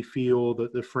family feel,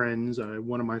 the friends.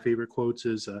 One of my favorite quotes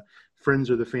is, friends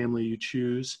are the family you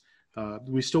choose.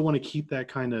 We still want to keep that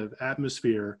kind of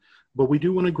atmosphere, but we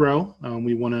do want to grow.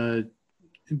 We want to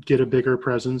get a bigger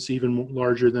presence, even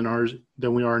larger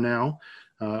than we are now.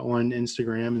 On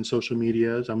Instagram and social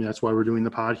medias. I mean, that's why we're doing the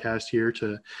podcast here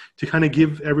to kind of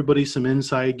give everybody some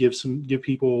insight, give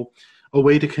people a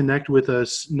way to connect with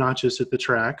us, not just at the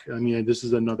track. I mean, this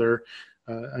is another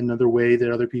way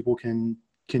that other people can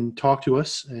talk to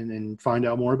us and find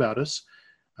out more about us.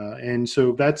 And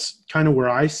so that's kind of where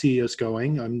I see us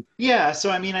going. So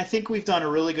I mean, I think we've done a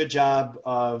really good job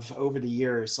of over the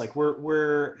years. Like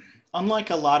we're unlike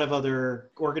a lot of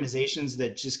other organizations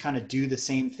that just kind of do the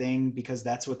same thing because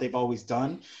that's what they've always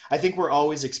done. I think we're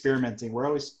always experimenting. We're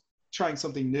always trying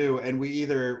something new, and we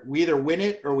either win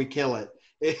it or we kill it.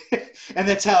 And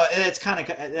that's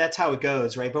how it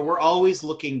goes, right? But we're always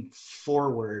looking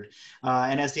forward.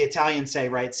 And as the Italians say,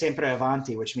 right, sempre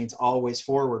avanti, which means always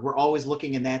forward. We're always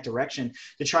looking in that direction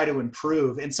to try to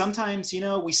improve. And sometimes,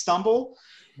 we stumble,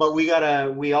 but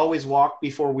we always walk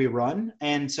before we run.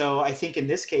 And so I think in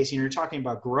this case, you're talking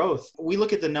about growth. We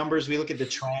look at the numbers, we look at the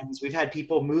trends. We've had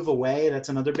people move away. That's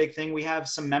another big thing. We have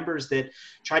some members that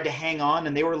tried to hang on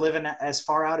and they were living as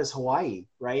far out as Hawaii,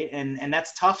 right? And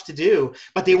that's tough to do,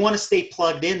 but they want to stay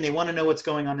plugged in. They want to know what's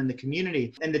going on in the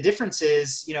community. And the difference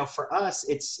is, for us,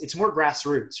 it's more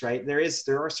grassroots, right?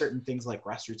 There are certain things like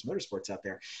grassroots motorsports out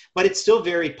there, but it's still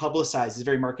very publicized. It's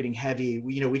very marketing heavy.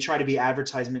 We try to be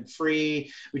advertisement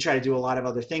free. We try to do a lot of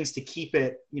other things to keep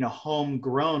it,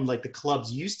 homegrown like the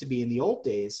clubs used to be in the old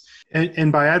days. And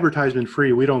by advertisement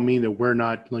free, we don't mean that we're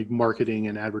not like marketing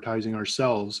and advertising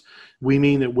ourselves. We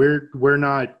mean that we're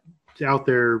not out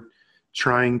there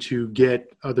trying to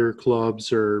get other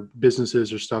clubs or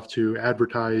businesses or stuff to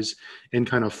advertise and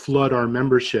kind of flood our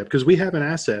membership, because we have an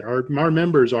asset. Our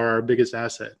members are our biggest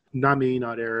asset. Not me,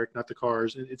 not Eric, not the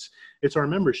cars. It's our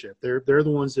membership. They're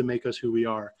the ones that make us who we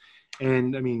are.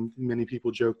 And I mean, many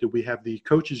people joke that we have the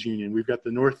coaches union. We've got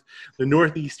the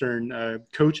Northeastern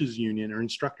coaches union or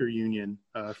instructor union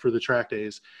for the track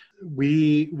days.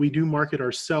 We do market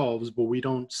ourselves, but we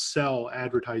don't sell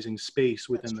advertising space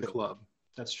within the club.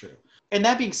 That's true. And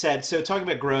that being said, so talking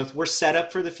about growth, we're set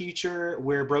up for the future.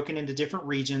 We're broken into different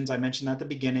regions. I mentioned that at the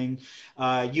beginning.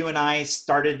 You and I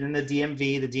started in the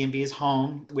DMV. The DMV is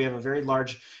home. We have a very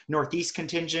large Northeast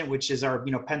contingent, which is our,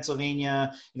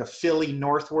 Pennsylvania, Philly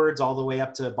northwards all the way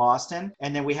up to Boston.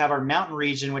 And then we have our mountain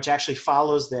region, which actually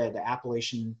follows the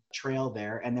Appalachian Trail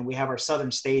there. And then we have our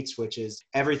southern states, which is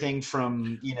everything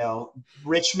from,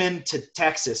 Richmond to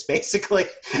Texas, basically.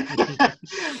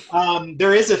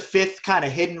 There is a fifth kind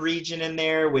of hidden region in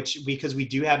there, because we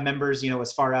do have members,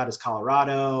 as far out as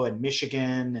Colorado and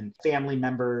Michigan and family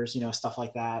members, stuff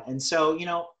like that. And so,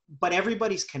 but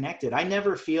everybody's connected. I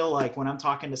never feel like when I'm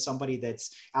talking to somebody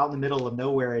that's out in the middle of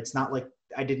nowhere, it's not like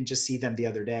I didn't just see them the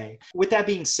other day. With that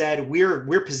being said,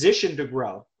 we're positioned to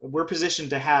grow. We're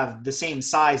positioned to have the same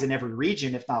size in every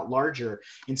region, if not larger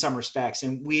in some respects.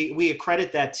 And we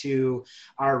accredit that to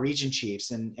our region chiefs,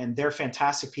 and they're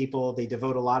fantastic people. They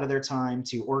devote a lot of their time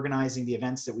to organizing the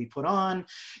events that we put on,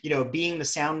 being the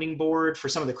sounding board for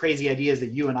some of the crazy ideas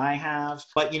that you and I have.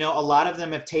 But, a lot of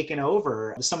them have taken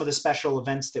over some of the special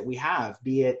events that we have,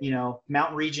 be it,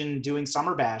 Mountain Region doing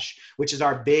Summer Bash, which is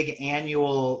our big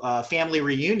annual family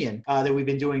reunion that we've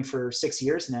been doing for 6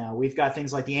 years now. We've got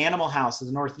things like the Animal House that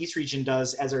the Northeast region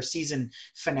does as our season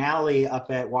finale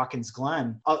up at Watkins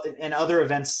Glen, and other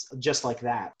events just like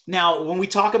that. Now, when we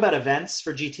talk about events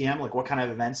for GTM, like what kind of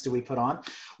events do we put on?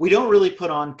 We don't really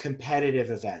put on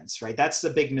competitive events, right? That's the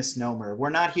big misnomer. We're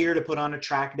not here to put on a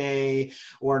track day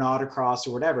or an autocross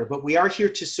or whatever, but we are here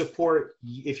to support.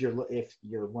 If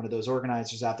you're one of those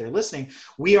organizers out there listening,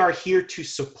 we are here to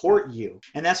support you.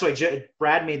 And that's why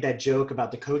Brad made that joke about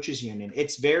the coaches union.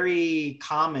 It's very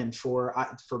common for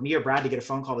me or Brad to get a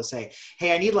phone call to say,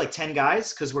 hey, I need like 10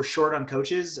 guys because we're short on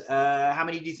coaches. How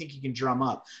many do you think you can drum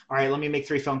up? All right, let me make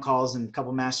 3 phone calls and a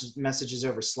couple messages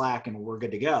over Slack and we're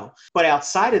good to go. But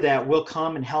outside of that, we'll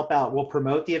come and help out. We'll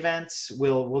promote the events.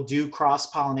 We'll do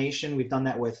cross-pollination. We've done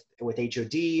that with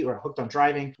HOD or Hooked on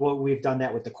Driving. Well, we've done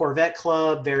that with the Corvette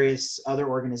Club, various other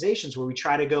organizations where we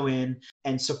try to go in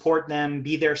and support them,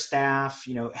 be their staff,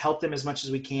 help them as much as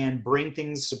we can, bring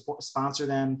things, sponsor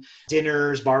them,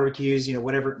 dinners, barbecues,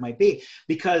 whatever it might be.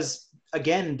 Because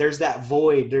again, there's that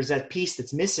void, there's that piece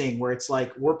that's missing where it's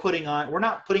like we're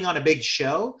not putting on a big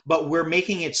show, but we're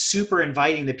making it super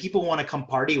inviting that people want to come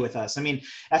party with us. I mean,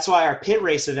 that's why our pit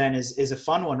race event is a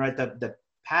fun one, right? The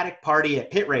paddock party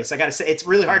at pit race. I got to say, it's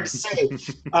really hard to say.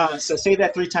 So say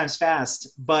that 3 times fast,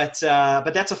 but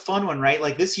that's a fun one, right?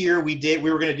 Like this year we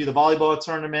were going to do the volleyball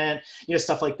tournament,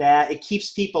 stuff like that. It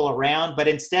keeps people around, but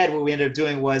instead what we ended up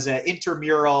doing was an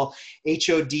intramural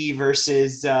HOD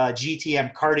versus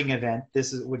GTM karting event.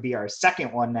 Would be our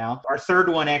second one now. Our third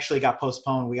one actually got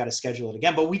postponed. We got to schedule it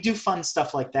again, but we do fun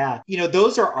stuff like that.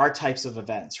 Those are our types of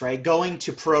events, right? Going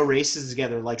to pro races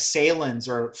together, like Salins,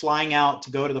 or flying out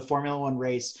to go to the Formula One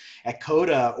race at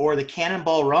COTA, or the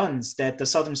Cannonball runs that the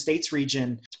Southern States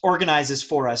region organizes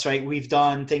for us, right? We've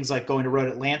done things like going to Road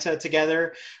Atlanta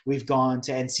together. We've gone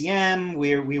to NCM.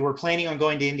 We were planning on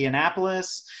going to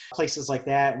Indianapolis, places like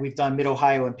that. We've done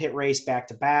Mid-Ohio and pit race back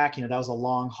to back. That was a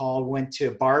long haul. We went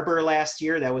to Barber last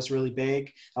year. That was really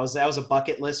big. That was a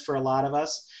bucket list for a lot of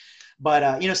us.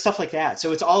 but stuff like that.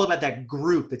 So it's all about that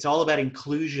group. It's all about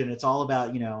inclusion. It's all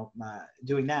about,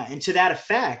 doing that. And to that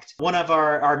effect, one of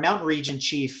our mountain region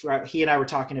chief, he and I were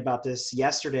talking about this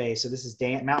yesterday. So this is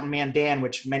Dan, Mountain Man Dan,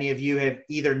 which many of you have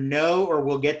either know or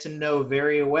will get to know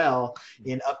very well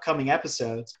in upcoming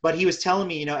episodes. But he was telling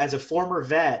me, as a former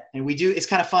vet, and it's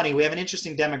kind of funny. We have an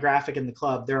interesting demographic in the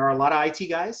club. There are a lot of IT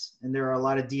guys and there are a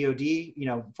lot of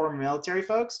DOD, former military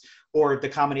folks, or the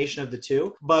combination of the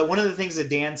two. But one of the things that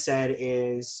Dan said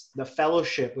is the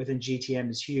fellowship within GTM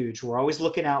is huge. We're always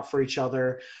looking out for each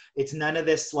other. It's none of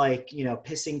this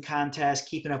pissing contest,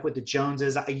 keeping up with the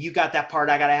Joneses. You got that part,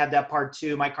 I got to have that part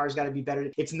too. My car's got to be better.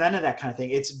 It's none of that kind of thing.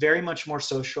 It's very much more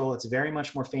social. It's very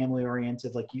much more family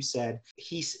oriented. Like you said,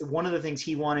 one of the things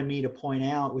he wanted me to point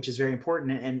out, which is very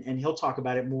important, and he'll talk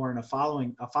about it more in a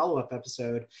follow-up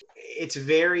episode. It's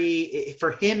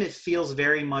for him, it feels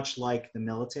very much like the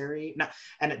military.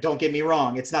 And don't get me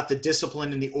wrong, it's not the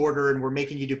discipline and the order and we're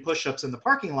making you do push-ups in the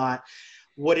parking lot.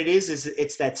 What it is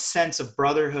it's that sense of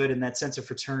brotherhood and that sense of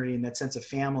fraternity and that sense of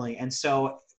family. And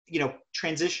so,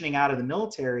 transitioning out of the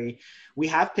military, we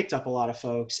have picked up a lot of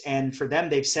folks, and for them,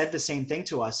 they've said the same thing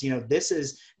to us. This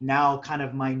is now kind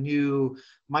of my new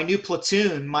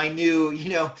platoon, my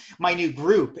new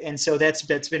group. And so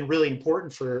that's been really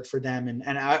important for them.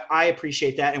 And I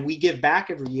appreciate that. And we give back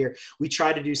every year. We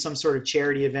try to do some sort of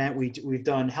charity event. We've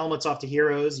done Helmets Off to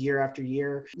Heroes year after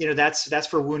year. That's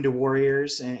for wounded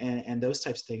warriors and those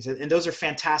types of things. And those are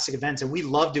fantastic events. And we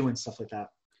love doing stuff like that.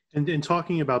 And in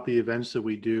talking about the events that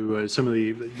we do, some of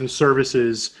the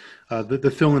services, the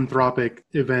philanthropic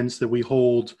events that we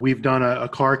hold, we've done a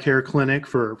car care clinic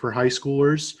for high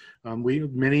schoolers.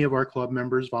 Many of our club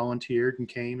members volunteered and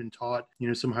came and taught,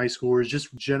 some high schoolers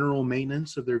just general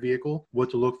maintenance of their vehicle, what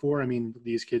to look for. I mean,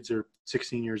 these kids are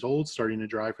 16 years old, starting to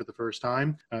drive for the first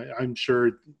time. I'm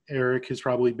sure Eric has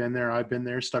probably been there. I've been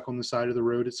there, stuck on the side of the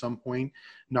road at some point,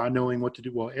 not knowing what to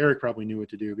do. Well, Eric probably knew what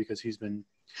to do because he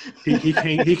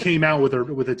came out with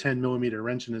a 10-millimeter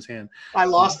wrench in his hand. I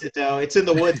lost it though. It's in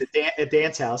the woods at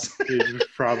Dan's house.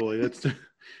 Probably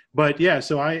but yeah,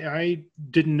 so I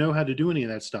didn't know how to do any of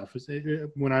that stuff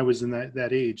when I was in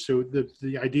that age. So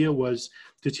the idea was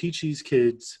to teach these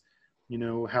kids,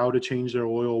 how to change their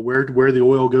oil, where the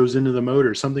oil goes into the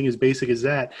motor, something as basic as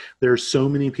that. There are so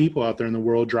many people out there in the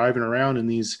world driving around in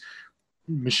these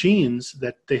machines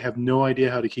that they have no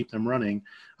idea how to keep them running.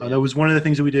 That was one of the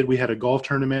things that we did. We had a golf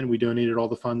tournament. We donated all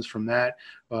the funds from that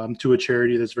to a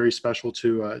charity that's very special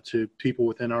to people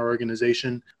within our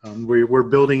organization. We're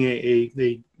building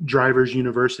a driver's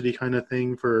university kind of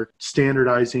thing for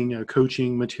standardizing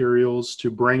coaching materials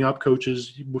to bring up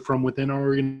coaches from within our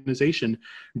organization,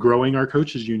 growing our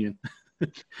coaches union.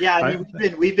 Yeah, I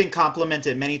mean, we've been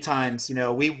complimented many times.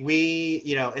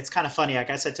 It's kind of funny. I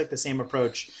guess I took the same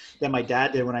approach that my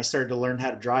dad did when I started to learn how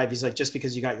to drive. He's like, just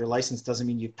because you got your license doesn't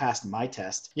mean you've passed my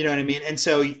test. You know what I mean? And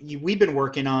so we've been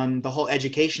working on the whole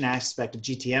education aspect of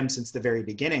GTM since the very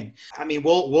beginning. I mean,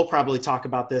 we'll probably talk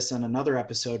about this in another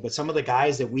episode, but some of the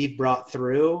guys that we've brought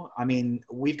through, I mean,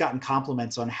 we've gotten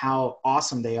compliments on how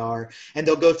awesome they are. And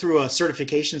they'll go through a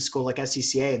certification school like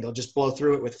SCCA and they'll just blow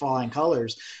through it with flying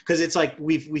colors. Because it's like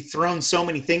we've thrown so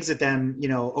many things at them,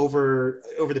 over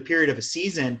the period of a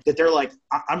season that they're like,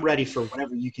 I'm ready for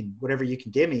whatever you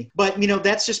can give me. But,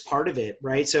 that's just part of it,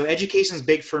 right? So education is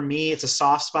big for me. It's a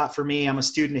soft spot for me. I'm a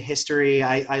student of history.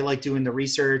 I like doing the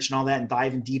research and all that and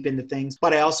diving deep into things.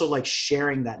 But I also like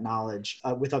sharing that knowledge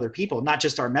with other people, not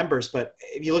just our members. But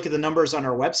if you look at the numbers on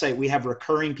our website, we have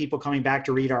recurring people coming back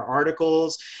to read our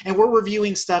articles. And we're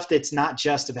reviewing stuff that's not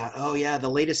just about, oh, yeah, the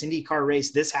latest IndyCar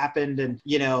race, this happened. And,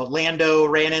 Lando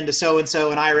ran into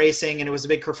so-and-so in iRacing and it was a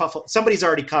big kerfuffle. Somebody's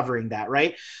already covering that,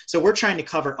 right? So we're trying to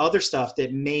cover other stuff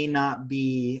that may not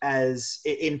be as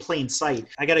in plain sight.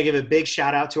 I got to give a big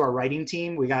shout out to our writing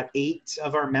team. We got 8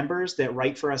 of our members that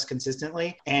write for us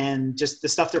consistently, and just the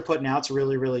stuff they're putting out is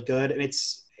really, really good. And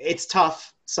it's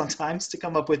tough sometimes to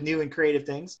come up with new and creative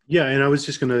things. Yeah, and I was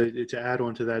just going to add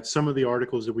on to that, some of the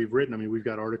articles that we've written. I mean, we've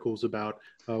got articles about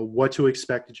what to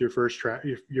expect at your first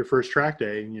track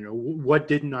day. What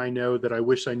didn't I know that I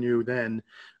wish I knew then?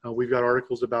 We've got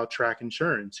articles about track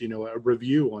insurance, a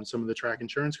review on some of the track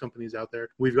insurance companies out there.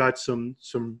 We've got some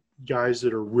guys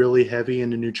that are really heavy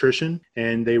into nutrition,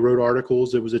 and they wrote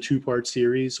articles. It was a 2-part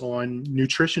series on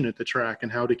nutrition at the track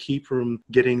and how to keep from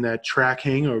getting that track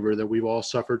hangover that we've all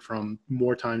suffered from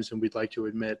more times than we'd like to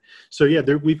admit. So yeah,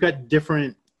 we've got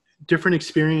different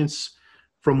experience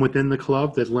from within the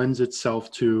club that lends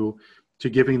itself to to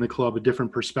giving the club a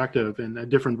different perspective and a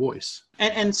different voice.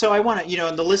 And so I want to,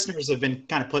 and the listeners have been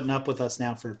kind of putting up with us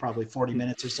now for probably 40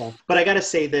 minutes or so. But I got to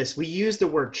say this, we use the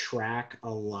word track a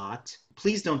lot.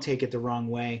 Please don't take it the wrong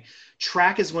way.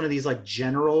 Track is one of these like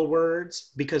general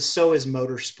words because so is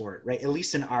motorsport, right? At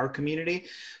least in our community.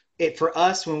 For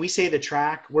us, when we say the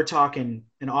track, we're talking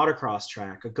an autocross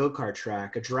track, a go-kart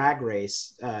track, a drag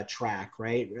race track,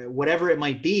 right? Whatever it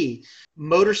might be,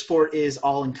 motorsport is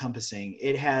all-encompassing.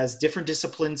 It has different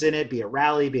disciplines in it, be it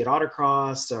rally, be it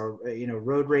autocross, or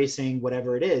road racing,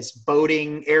 whatever it is.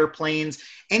 Boating, airplanes,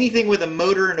 anything with a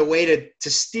motor and a way to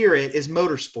steer it is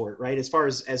motorsport, right? As far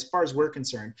as we're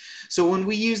concerned. So when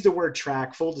we use the word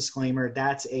track, full disclaimer,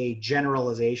 that's a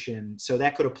generalization. So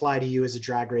that could apply to you as a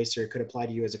drag racer, it could apply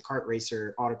to you as a kart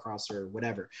racer, autocross, or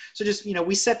whatever. So just,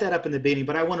 we set that up in the beginning,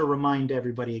 but I want to remind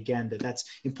everybody again that that's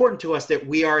important to us, that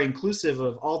we are inclusive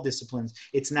of all disciplines.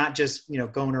 It's not just,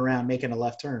 going around making a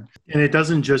left turn. And it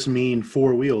doesn't just mean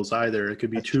 4 wheels either. It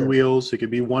could be 2 wheels. It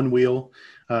could be 1 wheel.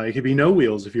 It could be no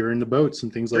wheels if you're into boats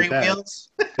and things like that. 3 wheels?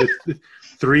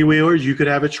 3-wheelers, you could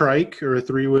have a trike or a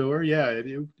 3-wheeler. Yeah,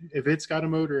 if it's got a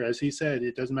motor, as he said,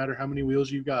 it doesn't matter how many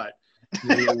wheels you've got.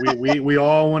 we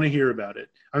all want to hear about it.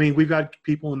 I mean, we've got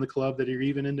people in the club that are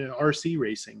even into RC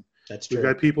racing. That's true. We've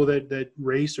got people that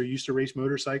race or used to race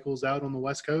motorcycles out on the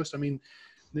West Coast. I mean,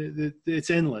 it's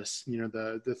endless,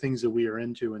 the things that we are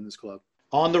into in this club.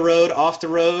 On the road, off the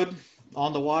road,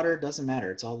 on the water, doesn't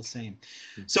matter. It's all the same.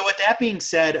 So with that being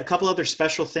said, a couple other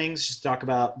special things just to talk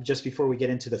about just before we get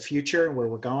into the future and where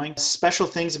we're going. Special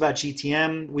things about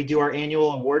GTM. We do our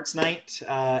annual awards night.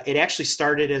 It actually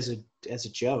started as a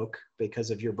joke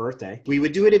because of your birthday. We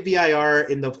would do it at VIR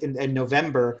in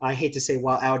November. I hate to say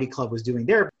while Audi Club was doing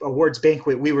their awards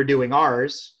banquet, we were doing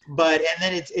ours. And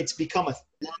then it's become a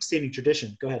long-standing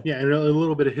tradition. Go ahead. Yeah, and a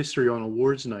little bit of history on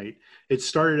awards night. It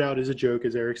started out as a joke,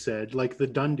 as Eric said, like the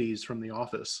Dundies from The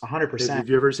Office. 100%. Have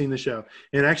you ever seen the show?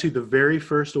 And actually, the very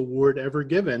first award ever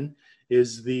given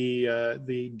is the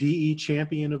DE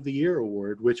Champion of the Year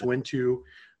award, which went to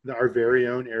our very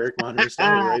own Eric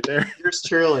Monterstelli right there. Yours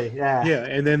truly, yeah. Yeah,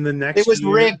 and then the next It was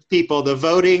year, rigged, people. The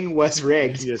voting was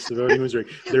rigged. Yes, the voting was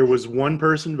rigged. There was one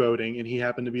person voting, and he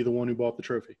happened to be the one who bought the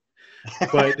trophy.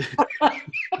 But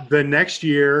the next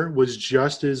year was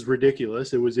just as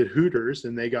ridiculous. It was at Hooters,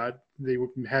 and they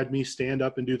had me stand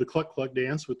up and do the cluck cluck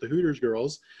dance with the Hooters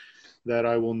girls that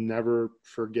I will never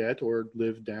forget or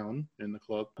live down in the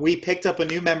club. We picked up a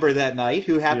new member that night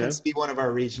who happens to be one of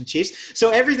our region chiefs. So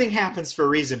everything happens for a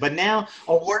reason. But now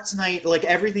awards night, like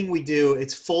everything we do,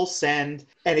 it's full send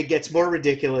and it gets more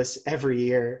ridiculous every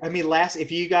year. I mean,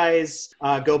 if you guys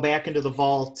go back into the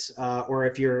vault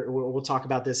or we'll talk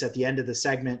about this at the end of the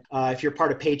segment. If you're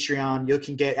part of Patreon, you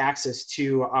can get access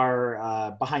to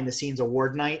our behind the scenes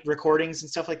award night recordings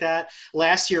and stuff like that.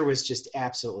 Last year was just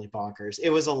absolutely bonkers. It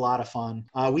was a lot of fun.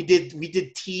 We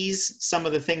did tease some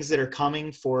of the things that are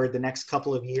coming for the next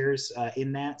couple of years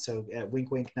in that. So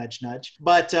wink, wink, nudge, nudge.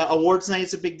 But awards night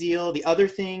is a big deal. The other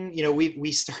thing,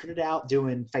 we started out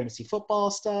doing fantasy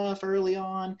football stuff early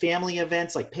on, family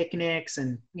events like picnics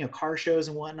and car shows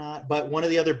and whatnot. But one of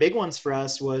the other big ones for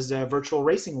us was Virtual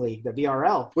Racing League, the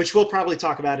VRL, which we'll probably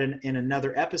talk about in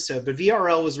another episode. But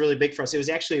VRL was really big for us. It was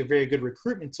actually a very good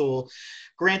recruitment tool.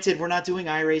 Granted, we're not doing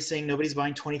iRacing. Nobody's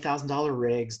buying $20,000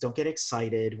 rigs. Don't get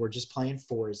excited. We're just playing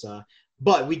Forza.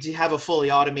 But we do have a fully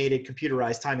automated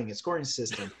computerized timing and scoring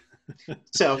system.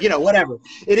 So, whatever.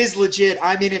 It is legit.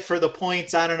 I'm in it for the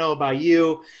points. I don't know about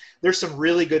you. There's some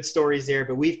really good stories there,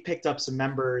 but we've picked up some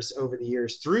members over the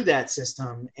years through that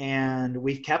system, and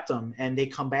we've kept them, and they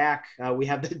come back. We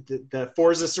have the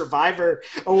Forza Survivor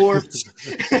Awards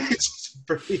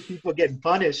for people getting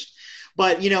punished.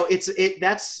 But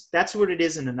that's what it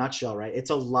is in a nutshell, right? It's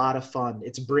a lot of fun.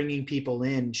 It's bringing people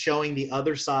in, showing the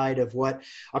other side of what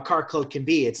a car club can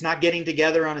be. It's not getting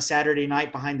together on a Saturday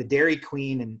night behind the Dairy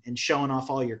Queen and showing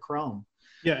off all your chrome.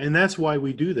 Yeah, and that's why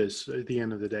we do this at the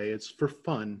end of the day. It's for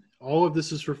fun. All of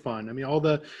this is for fun. I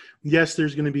mean, yes,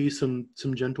 there's going to be some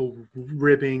gentle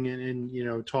ribbing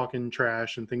and talking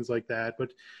trash and things like that.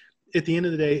 But at the end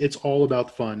of the day, it's all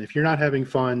about fun. If you're not having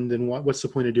fun, then what's the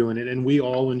point of doing it? And we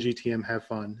all in GTM have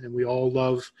fun, and we all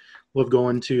love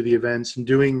going to the events and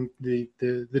doing the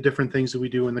different things that we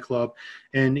do in the club,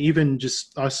 and even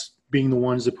just us being the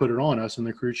ones that put it on, us and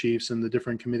the crew chiefs and the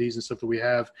different committees and stuff that we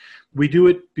have. We do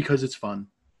it because it's fun.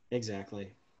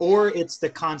 Exactly. Or it's the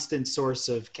constant source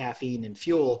of caffeine and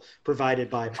fuel provided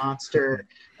by Monster,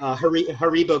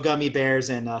 Haribo gummy bears,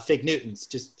 and Fig Newtons.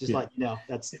 Just let you know,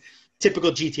 that's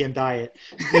typical GTM diet.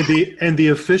 and the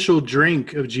official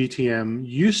drink of GTM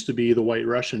used to be the White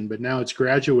Russian, but now it's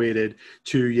graduated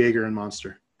to Jaeger and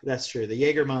Monster. That's true. The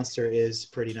Jaeger Monster is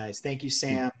pretty nice. Thank you,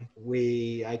 Sam.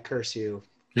 I curse you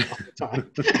all the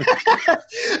time.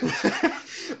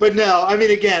 But no, I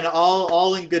mean, again,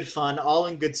 all in good fun, all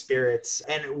in good spirits.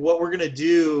 And what we're gonna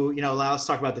do, allow us to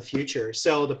talk about the future.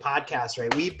 So the podcast,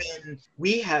 right?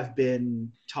 We have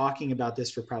been talking about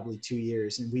this for probably 2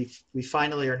 years, and we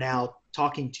finally are now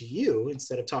talking to you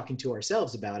instead of talking to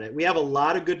ourselves about it. We have a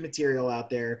lot of good material out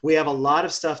there. We have a lot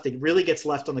of stuff that really gets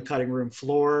left on the cutting room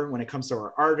floor when it comes to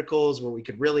our articles, where we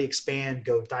could really expand,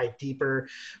 go dive deeper.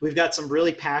 We've got some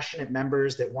really passionate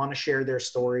members that want to share their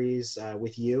stories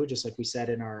with you, just like we said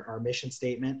in our mission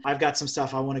statement. I've got some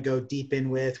stuff I want to go deep in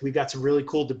with. We've got some really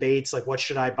cool debates, like what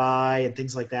should I buy and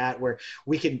things like that, where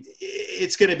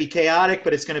it's going to be chaotic,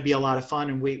 but it's going to be a lot of fun.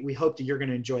 And we hope that you're going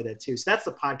to enjoy that too. So that's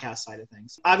the podcast side of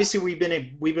things. Obviously, we've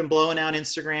been blowing out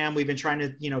Instagram. We've been trying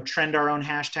to, trend our own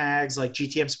hashtags like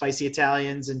GTM Spicy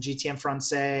Italians and GTM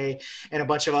Francais and a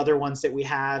bunch of other ones that we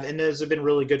have. And those have been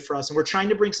really good for us. And we're trying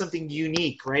to bring something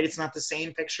unique, right? It's not the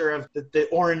same picture of the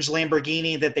orange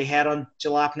Lamborghini that they had on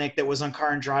Jalopnik, that was on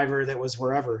Car and Driver, that was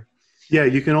wherever. Yeah,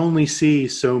 you can only see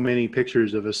so many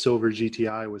pictures of a silver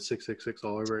GTI with 666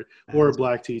 all over it, or a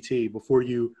black TT before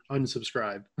you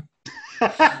unsubscribe.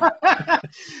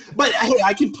 But hey,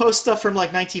 I can post stuff from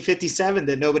like 1957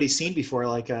 that nobody's seen before,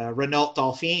 like a Renault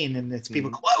Dauphine, and it's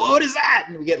people go, what is that?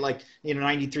 And we get like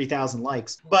 93,000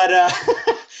 likes. But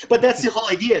but that's the whole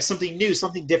idea: something new,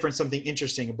 something different, something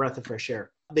interesting, a breath of fresh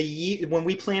air. When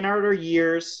we plan out our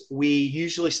years, we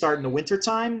usually start in the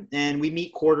wintertime, and we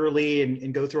meet quarterly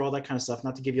and go through all that kind of stuff.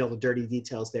 Not to give you all the dirty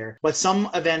details there, but some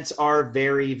events are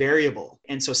very variable.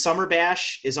 And so Summer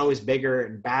Bash is always bigger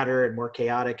and badder and more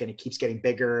chaotic, and it keeps getting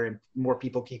bigger and more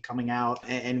people keep coming out,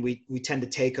 and we tend to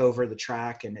take over the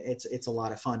track, and it's a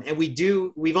lot of fun. And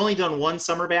we've only done one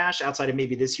Summer Bash outside of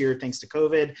maybe this year, thanks to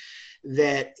COVID,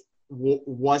 that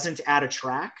wasn't at a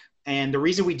track. And the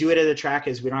reason we do it at a track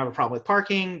is we don't have a problem with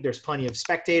parking. There's plenty of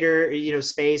spectator,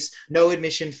 space, no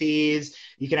admission fees.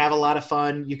 You can have a lot of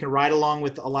fun. You can ride along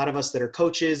with a lot of us that are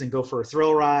coaches and go for a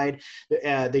thrill ride.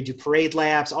 They do parade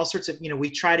laps, all sorts of,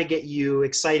 we try to get you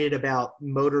excited about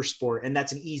motorsport, and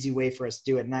that's an easy way for us to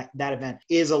do it. And that event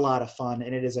is a lot of fun,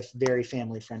 and it is a very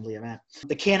family-friendly event.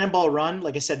 The Cannonball Run,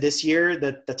 like I said, this year,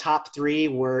 the top three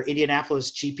were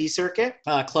Indianapolis GP Circuit,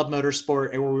 Club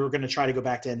Motorsport, and we were going to try to go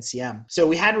back to NCM. So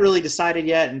we hadn't really decided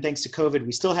yet, and thanks to COVID,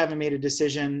 we still haven't made a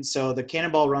decision. So the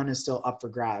Cannonball Run is still up for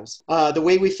grabs. The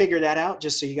way we figure that out,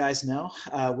 just so you guys know,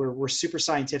 we're super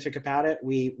scientific about it.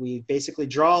 We basically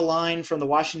draw a line from the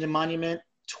Washington Monument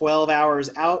 12 hours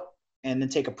out, and then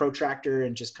take a protractor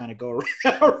and just kind of go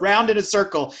around in a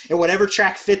circle. And whatever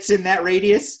track fits in that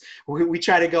radius, we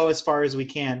try to go as far as we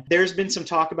can. There's been some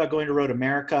talk about going to Road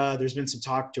America. There's been some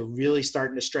talk to really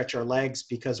starting to stretch our legs,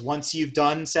 because once you've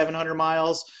done 700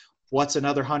 miles, what's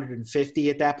another 150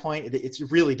 at that point? It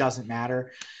really doesn't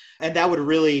matter. And that would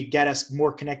really get us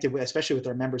more connected with, especially with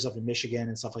our members up in Michigan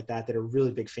and stuff like that are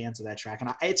really big fans of that track.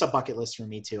 And it's a bucket list for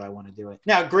me too. I want to do it.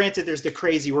 Now, granted, there's the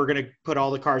crazy, we're going to put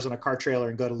all the cars on a car trailer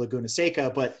and go to Laguna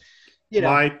Seca, but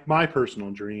my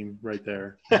personal dream right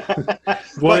there.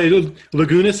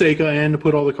 Laguna Seca, and to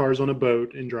put all the cars on a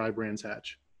boat and drive Brands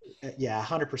Hatch. Yeah,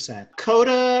 100%.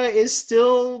 COTA is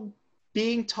still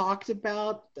being talked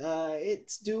about.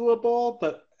 It's doable,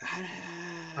 but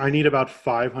I need about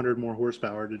 500 more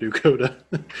horsepower to do COTA.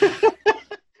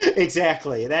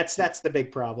 Exactly. That's the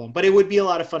big problem. But it would be a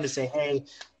lot of fun to say, hey,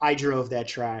 I drove that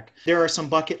track. There are some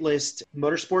bucket list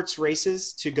motorsports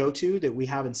races to go to that we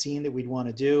haven't seen that we'd want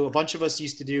to do. A bunch of us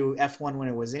used to do F1 when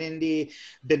it was in Indy,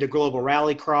 been to Global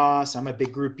Rallycross. I'm a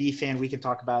big Group B fan. We can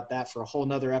talk about that for a whole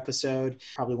nother episode.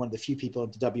 Probably one of the few people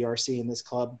at the WRC in this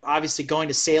club. Obviously, going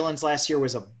to Salins last year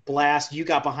was a blast. You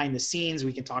got behind the scenes.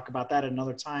 We can talk about that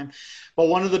another time. But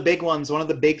one of the big ones, one of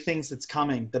the big things that's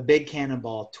coming, the Big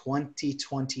Cannonball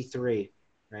 2023.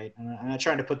 Right? I'm not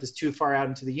trying to put this too far out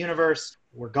into the universe.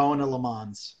 We're going to Le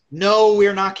Mans. No,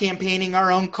 we're not campaigning our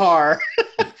own car.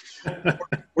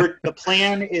 The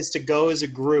plan is to go as a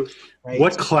group. Right?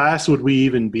 What class would we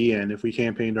even be in if we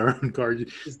campaigned our own car?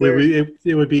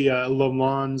 It would be Le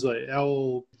Mans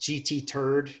L GT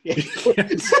turd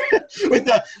with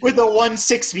the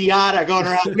 1.6 Miata going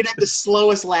around. We'd have the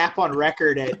slowest lap on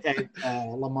record at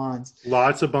Le Mans.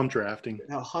 Lots of bump drafting.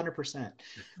 100%.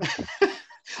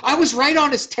 I was right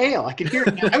on his tail. I can hear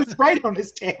him. I was right on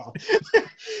his tail.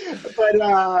 But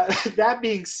that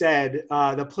being said,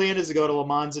 the plan is to go to Le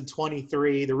Mans in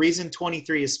 23. The reason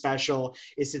 23 is special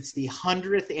is it's the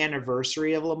 100th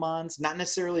anniversary of Le Mans, not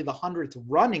necessarily the 100th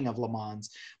running of Le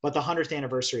Mans, but the 100th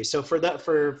anniversary. So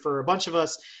for a bunch of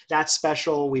us, that's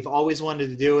special. We've always wanted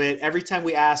to do it. Every time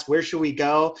we ask, where should we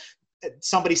go?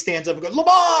 somebody stands up and goes, Le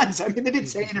Mans! I mean, they've been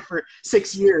saying it for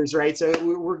 6 years, right? So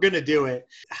we're going to do it.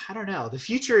 I don't know. The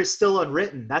future is still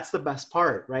unwritten. That's the best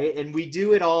part, right? And we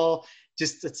do it all.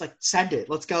 Just, it's like, send it.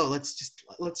 Let's go. Let's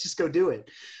just go do it.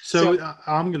 So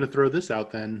I'm going to throw this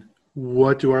out then.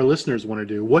 What do our listeners want to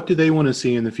do? What do they want to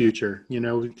see in the future? You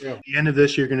know, at the end of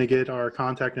this, you're going to get our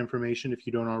contact information if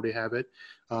you don't already have it.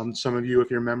 Some of you,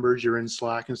 if you're members, you're in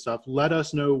Slack and stuff. Let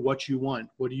us know what you want.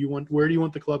 What do you want? Where do you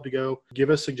want the club to go? Give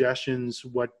us suggestions.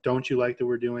 What don't you like that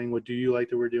we're doing? What do you like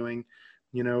that we're doing?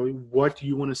 You know, what do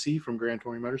you want to see from Grand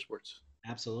Touring Motorsports?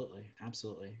 Absolutely.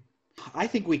 Absolutely. I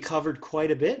think we covered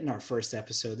quite a bit in our first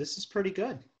episode. This is pretty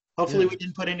good. Hopefully we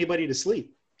didn't put anybody to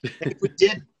sleep. And if we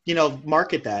did, you know,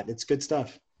 market that. It's good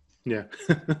stuff. Yeah.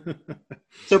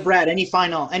 So Brad, any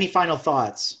final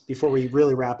thoughts before we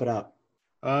really wrap it up?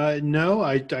 No,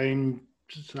 I'm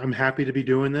happy to be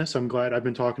doing this. I'm glad. I've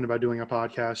been talking about doing a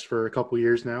podcast for a couple of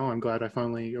years now. I'm glad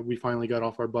we finally got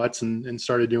off our butts and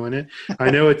started doing it.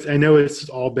 I know it's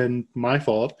all been my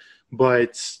fault,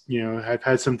 but you know, I've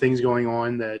had some things going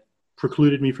on that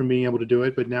precluded me from being able to do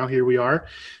it, but now here we are.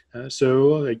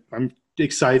 So I'm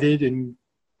excited and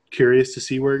curious to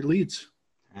see where it leads.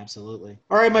 Absolutely.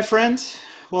 All right, my friends.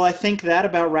 Well, I think that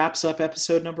about wraps up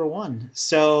episode number 1.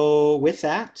 So with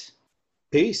that,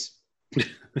 peace.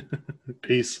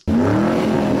 Peace.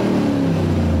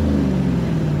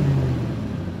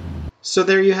 So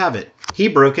there you have it. He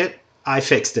broke it. I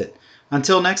fixed it.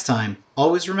 Until next time,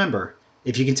 always remember,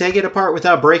 if you can take it apart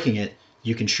without breaking it,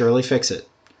 you can surely fix it.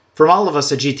 From all of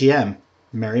us at GTM,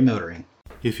 merry motoring.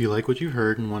 If you like what you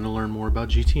heard and want to learn more about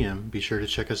GTM, be sure to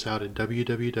check us out at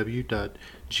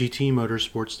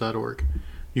www.gtmotorsports.org.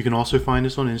 You can also find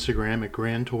us on Instagram at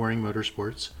Grand Touring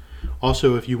Motorsports.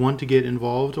 Also, if you want to get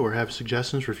involved or have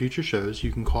suggestions for future shows,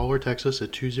 you can call or text us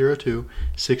at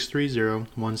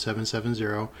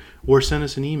 202-630-1770 or send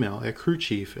us an email at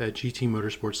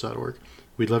crewchief@gtmotorsports.org.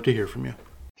 We'd love to hear from you.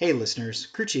 Hey listeners,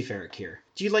 Crew Chief Eric here.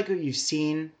 Do you like what you've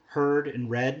seen, heard, and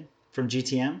read from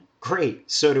GTM? Great,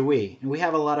 so do we, and we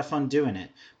have a lot of fun doing it.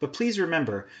 But please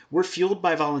remember, we're fueled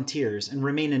by volunteers and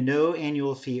remain a no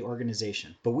annual fee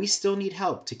organization. But we still need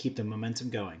help to keep the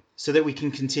momentum going so that we can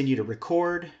continue to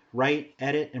record, write,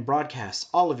 edit, and broadcast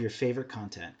all of your favorite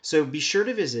content. So be sure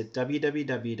to visit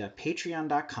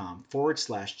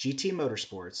www.patreon.com/GT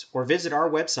Motorsports or visit our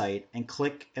website and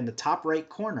click in the top right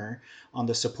corner on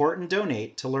the support and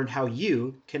donate to learn how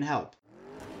you can help.